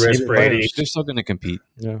think they're gonna risk seeded Brady. players. They're still going to compete.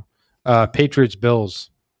 Yeah. Patriots, Bills,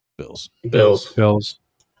 Bills. Bills,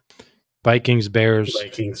 Vikings, Bears,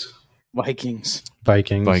 Vikings. Vikings.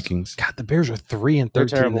 Vikings. God, the Bears are 3-13 They're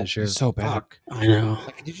terrible. this year. It's so bad. Fuck. I know.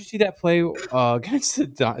 Like, did you see that play against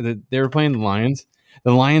they were playing the Lions?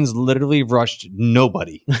 The Lions literally rushed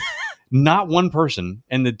nobody, not one person,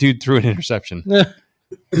 and the dude threw an interception.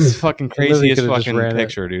 It's fucking Literally craziest could've just fucking ran it.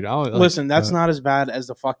 picture, dude. I was like, Listen, that's not as bad as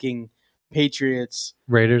the fucking Patriots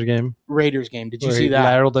Raiders game. Raiders game. Did you Where see he that?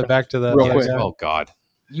 lateraled it back to the Real other quick. guy. oh god,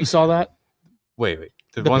 You saw that? wait.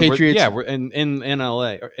 The one Patriots- where, yeah, we're in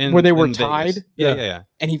LA, or Where they were in Vegas. tied? Yeah.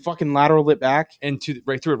 And he fucking lateraled it back. And to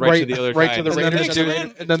right through it right to the other right guy. to the And Raiders, he's and like, then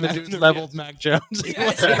 "Dude, And then the dude leveled Mac Jones.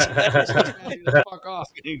 Fuck off.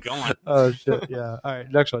 Keep going. Oh shit! Yeah. All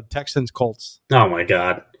right. Next one. Texans, Colts. Oh my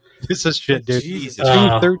god. This is shit, dude. Jesus.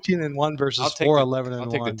 2-13-1 versus I'll take 4-11-1.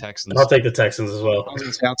 I'll take the Texans. I'll take the Texans as well. I was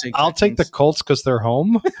gonna say, I'll take the Texans. Colts because they're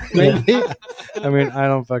home. Maybe. I mean, I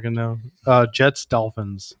don't fucking know. Jets,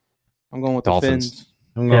 Dolphins. I'm going with Dolphins. the Fins.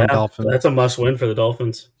 I'm going Yeah, Dolphins. that's a must win for the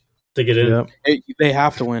Dolphins to get in. Yep. They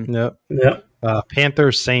have to win. Yep. Yep.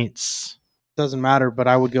 Panthers, Saints. Doesn't matter, but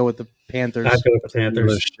I would go with the Panthers. I'd go with the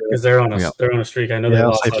Panthers because they're on a Yeah. they're on a streak. I know they Yeah, I'll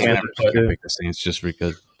lost say last night, Panthers, but too. pick the Saints just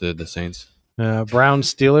because the Saints.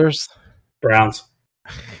 Browns, Steelers. Browns.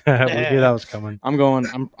 We knew that was coming. I'm going.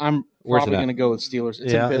 I'm Where's probably it at? going to go with Steelers.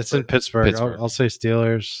 It's yeah, in it's in Pittsburgh. Pittsburgh. I'll say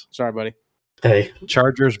Steelers. Sorry, buddy. Hey,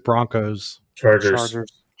 Chargers, Broncos. Chargers.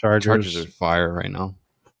 Chargers are fire right now.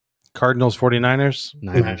 Cardinals, 49ers.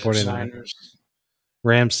 Niners. 49ers.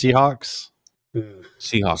 Rams, Seahawks. Mm,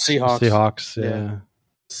 Seahawks. Seahawks, yeah. Yeah.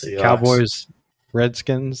 Seahawks. Cowboys,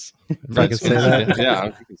 Redskins. If I can say that. Yeah,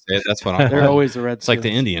 you can say it. That's what I'm. They're always the Reds. It's like the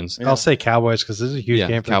Indians. Yeah. I'll say Cowboys because this is a huge Yeah,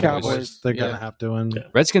 game for the Cowboys. Cowboys. They're Yeah. gonna have to win. Yeah.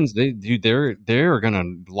 Redskins. They're gonna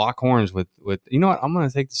lock horns with. You know what? I'm gonna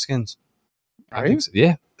take the Skins. I think so.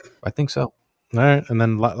 Yeah, I think so. All right, and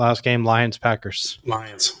then last game, Lions, Packers.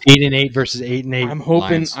 Lions. 8-8 versus 8-8. I'm hoping.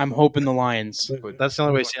 Lions. I'm hoping the Lions. That's the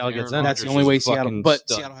only way Seattle gets in. That's the Rodgers only way is Seattle. fucking But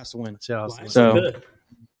stuck. Seattle has to win. Seattle's Lions So- are good.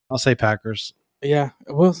 I'll say Packers. Yeah.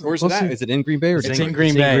 We'll, Where's we'll it at? see. Is it in Green Bay or It's is it in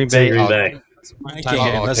Green It's Bay. Green It's in Bay. Green Oh, Bay. My Time game.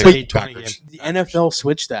 game. I'll That's take an the 8-20 game. Packers. The NFL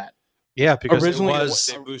switched that. Yeah, because Originally, it it was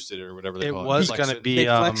They boosted it or whatever they it call was Flexed gonna it. be They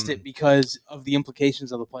flexed it because of the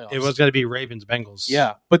implications of the playoffs. it was going to be Ravens Bengals.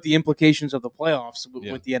 Yeah, but the implications of the playoffs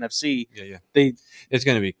Yeah. with the NFC, Yeah. they It's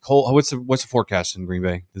gonna be cold. What's the forecast in Green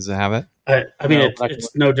Bay? Does it have it? I mean, No,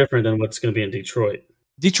 it's no different than what's going to be in Detroit.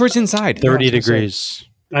 Detroit's inside. 30 Yeah, I was gonna degrees.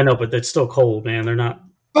 I know, but it's still cold, man. They're not.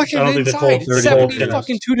 Fucking I don't think the inside. cold- It's 30 70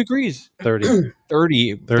 fucking 2 degrees. 30.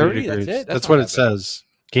 30 30 That's degrees. it. That's not what that it says.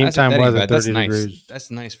 Game That's- time that ain't weather, bad. That's 30 nice. degrees. That's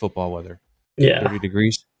nice football weather. Yeah, 30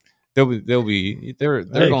 degrees. They're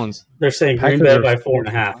Hey. going. they're saying Green Packers Bay are by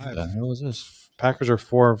 4.5. What the hell is this? Packers are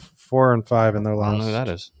 4-5 in their I don't know who last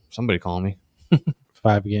that is. Somebody call me.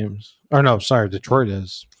 5 games. Or no, sorry, Detroit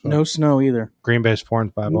is No snow either. Green Bay's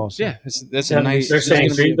 4-5 also. Yeah, that's Yeah, a nice. they're it's saying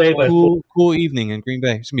gonna be Green Bay by cool evening in Green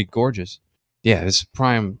Bay. It's gonna be gorgeous. Yeah, it's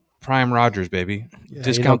prime Rodgers, baby. Yeah,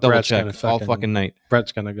 Discount double Brett's check gonna all fucking night.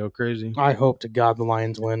 Brett's gonna go crazy. I hope to God the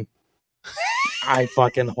Lions win. I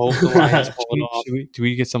fucking hope the Lions pull it off. Do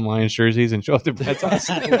we get some Lions jerseys and show up to Brett's house?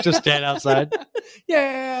 Just stand outside.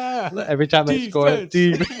 Yeah. Every time they score,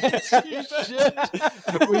 Defense.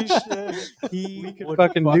 we should. He could would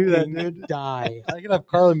fucking do that, dude. Die. I can have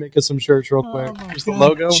Carly make us some shirts real quick. Just the God.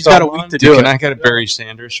 logo. She's got a week to Dude, do can it. I get a Barry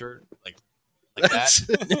Sanders shirt like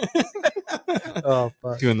that? Oh,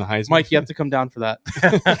 fuck. Doing the Heisman. Mike, you have to come down for that.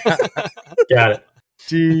 Got it.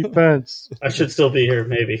 Defense. I should still be here,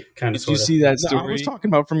 maybe. Kind of. Did you see that No, story? I was talking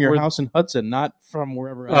about from your Where- house in Hudson, not from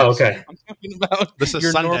wherever Oh, else. okay. I'm talking about This is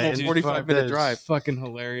your Sunday, normal and 45-minute fuck drive. Fucking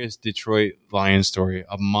hilarious Detroit Lions story.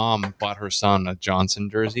 A mom bought her son a Johnson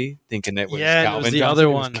jersey, thinking it was Yeah, it was Calvin the Johnson. other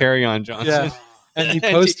It was one. Carry-on Johnson. Yeah. And he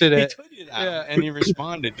posted it. He tweeted it out, and he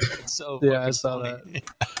responded. It's so Yeah, I fucking saw funny.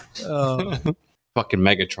 Oh, Fucking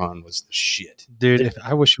Megatron was the shit. dude,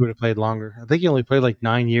 I wish he would have played longer. I think he only played like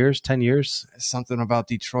 9 years, 10 years. Something about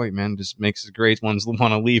Detroit, man, just makes the great ones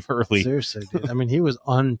want to leave early. Seriously, dude. I mean, he was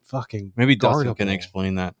unfucking. Maybe Dustin can guardable.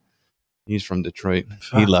 explain that. He's from Detroit. He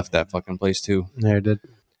Fuck. left that fucking place too. Yeah, he did.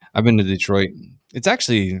 I've been to Detroit. It's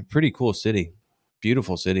actually a pretty cool city.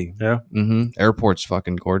 Beautiful city. Yeah. Airport's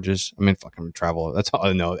fucking gorgeous. I mean, fucking travel. That's all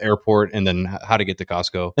I know. Airport, and then how to get to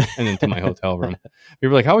Costco, and then to my hotel room. People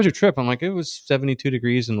were like, "How was your trip?" I'm like, "It was 72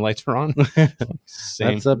 degrees and the lights were on."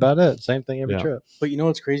 Same. That's about it. Same thing every Yeah. trip. But you know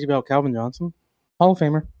what's crazy about Calvin Johnson? Hall of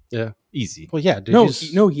Famer. Easy. Well, yeah, dude. No, he's-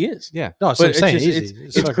 he is. Yeah. no, it's But what I'm saying. it's, Easy.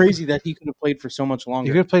 it's fucking- crazy that he could have played for so much He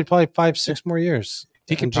longer. could have played probably 5-6 more years.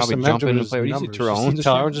 He can And just probably imagine jump in and his play. What is he, numbers. Terrell Just Owens?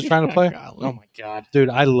 Terrell Owens just trying to play? Oh my god. Dude,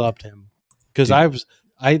 I loved him because Dude.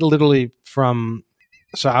 I literally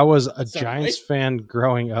I was a Is that Giants fan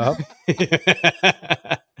growing up.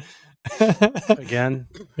 Again,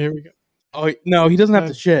 Here we go. Oh no, he doesn't have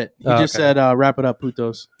to shit. He Oh, just okay. said, "Wrap it up,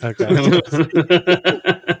 putos." okay.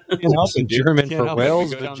 Can't help it, dude. German Can't for help it. whales,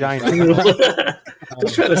 We go down vagina.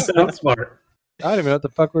 Just trying to sound smart. I don't even know what the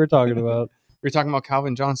fuck we were talking about. We were talking about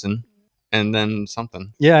Calvin Johnson, and then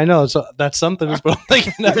something. Yeah, I know. So that's something. Is what I'm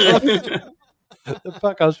thinking of. The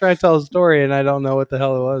fuck? I was trying to tell a story and I don't know what the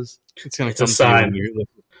hell it was. It's gonna It's a come to you sign. when you're-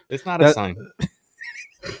 It's not a That- sign.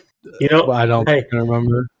 You know, Well, I don't Hey. fucking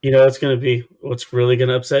remember. you know, what's really going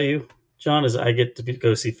to upset you, John, is I get to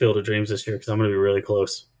go see Field of Dreams this year because I'm going to be really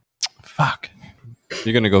close. Fuck.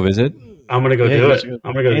 You're gonna go visit. I'm going to go Yeah, do you it. guys are-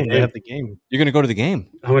 I'm going to go to the They game. have the game. You're gonna go to the game.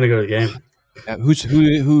 I'm going to go to the game.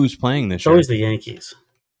 Who's playing this It's year? always the Yankees.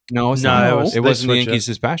 No, it's No, not. it It, was- they wasn't the switch Yankees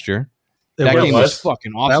this past year. It That was- game was? was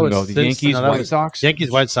fucking awesome, was though. The since- Yankees, no, that White was- Sox. Yankees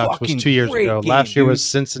White Sox was Fucking 2 years great ago. game, Last year dude. was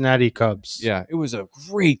Cincinnati Cubs. Yeah, it was a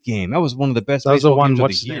great game. That was one of the best. That was the baseball one. games of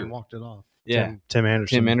What's the his year. name walked it off? Yeah, Tim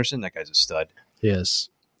Anderson. Tim Anderson. That guy's a stud. Yes.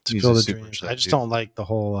 He's Field a of super Dreams. stud, I just dude. don't like the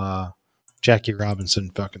whole Jackie Robinson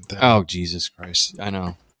fucking thing. Oh Jesus Christ! I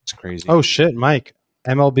know it's crazy. Oh shit, Mike.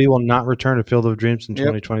 MLB will not return to Field of Dreams in Yep.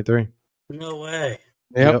 2023. No way.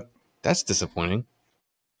 Yep. that's disappointing.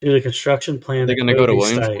 Dude, the construction plan. They're that gonna go to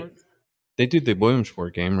movie Williamsport. site- They do the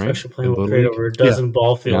Williamsport game, right? Construction plan In will Little create League? over a dozen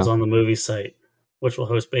ball fields Yeah. on the movie site, which will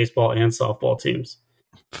host baseball and softball teams.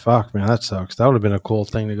 Fuck, man, that sucks. That would have been a cool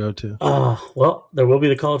thing to go to. Oh, well, there will be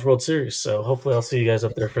the College World Series, so hopefully I'll see you guys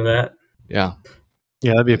up there for that. Yeah,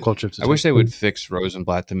 Yeah, that'd be a cool trip to I wish take. they would fix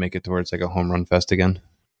Rosenblatt to make it towards like a home run fest again,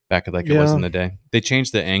 back like it Yeah. was in the day. They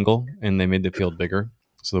changed the angle and they made the field bigger,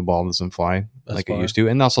 so the ball doesn't fly That's like fine. it used to,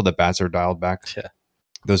 and also the bats are dialed back. Yeah.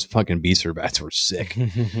 Those fucking Beaster bats were sick.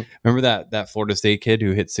 Remember that Florida State kid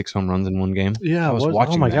who hit 6 home runs in one game? Yeah, I was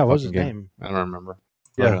watching Oh my that god, what was his fucking game. name? I don't remember.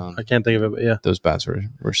 Yeah, But, I can't think of it, but yeah. those bats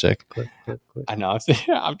were sick. Click, click, click. I know.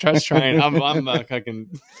 I'm just trying. I'm fucking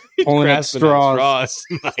Pulling at grasping straws.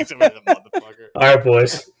 Mike's over the motherfucker. All right,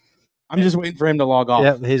 boys. I'm just waiting for him to log off.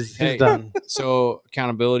 Yeah, he's Hey. done. So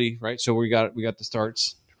accountability, right? So we got the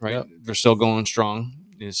starts, right? Yep. We're still going strong.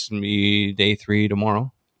 It's gonna be day 3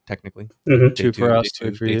 tomorrow, technically. Mhm. Day 2 for us, day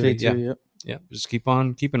 2 for day you. three. Day Yeah, two, yep. yeah. Just keep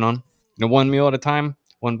on keeping on. One meal at a time,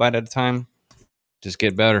 one bite at a time. Just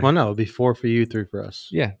get better. Well, no, it'll be 4 for you, 3 for us.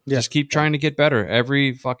 Yeah, Yeah. just keep trying to get better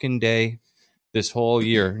every fucking day, this whole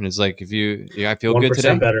year. And it's like if I feel good 1%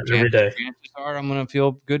 today, better every day. chances are I'm gonna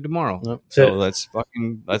feel good tomorrow. Yep. So let's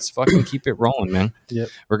fucking keep it rolling, man. Yep.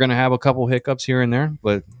 We're gonna have a couple hiccups here and there,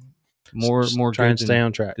 but more Just more try good and stay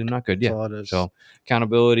on track. than not good. That's Yeah. all it is. So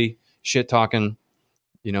accountability, shit talking,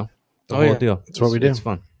 the Oh, whole yeah. deal. That's what we do. It's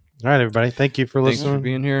fun. All right, everybody. Thank you for Thanks for listening.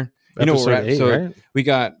 being here. You know, Episode we're at, 8, so right? we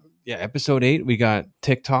got episode 8. We got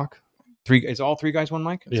TikTok. It's all 3 guys, 1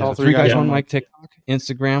 mic. It's Yeah, all three 3 guys, guys, 1 one mic. TikTok,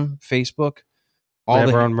 Instagram, Facebook. We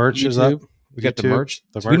have our own merch is up. We got the YouTube, merch.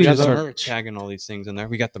 the We need merch to is start up. Merch. tagging all these things in there.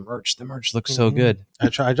 We got the merch. The merch looks so Mhm. good. I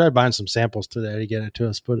tried buying some samples today to get it to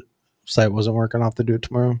us, but site wasn't working. I'll have to do it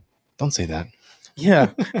tomorrow. Don't say that.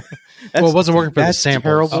 Yeah. Well, it wasn't working for the that's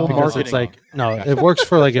samples terrible because it's marketing. like no, it works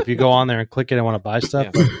for like if you go on there and click it and want to buy stuff.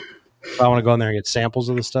 Yeah. But if I want to go in there and get samples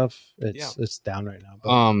of the stuff, it's down right now.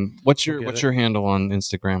 But What's We'll get what's it. your handle on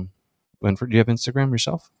Instagram? Winford, do you have Instagram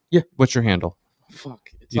yourself? Yeah. What's your handle? Fuck.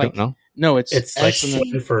 It's You like don't know? no, it's It's like S and then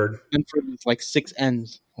Swinford. it's like 6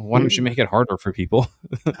 N's. Why don't you make it harder for people?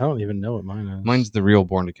 I don't even know what mine is. Mine's the real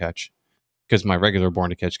Born to Catch. Because my regular Born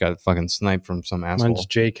to Catch got fucking sniped from some asshole. Mine's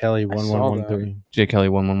J Kelly I saw 1113. J Kelly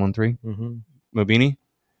 1113. Mm-hmm. Mobini?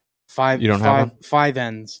 5. You don't have 5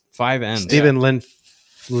 N's 5 N's. Stephen Lynn.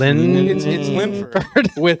 It's Linford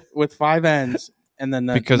with 5 N's and then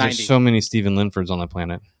the Because 90. there's so many Stephen Linfords on the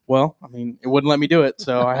planet. Well, I mean, it wouldn't let me do it,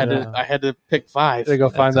 so I had to pick 5. They go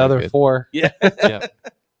find That's the all other good. 4. Yeah.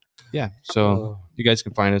 Yeah. So you guys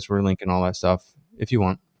can find us. We're linking all that stuff if you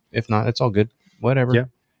want. If not, it's all good. Whatever. Yeah.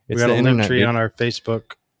 We It's got the a link internet. tree dude. on our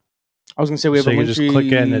Facebook. I was going to say we have So a you can link just click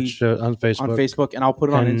it and tree it shows on Facebook. on Facebook, and I'll put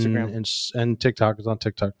it on and, Instagram. And TikTok is on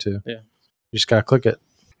TikTok too. Yeah. You just got to click it.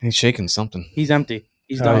 He's shaking something. He's empty.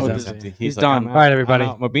 He's Oh, done he's with empty. his. empty. He's like, done. I'm All right, out. everybody. I'm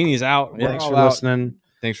out. Mobini's out. We're Thanks all for out. listening.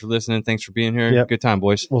 Thanks for listening. Thanks for being here. Yep. Good time,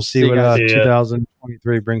 boys. We'll See see you what guys. See ya.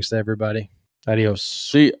 2023 brings to everybody. Adios.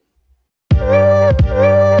 See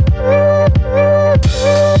ya.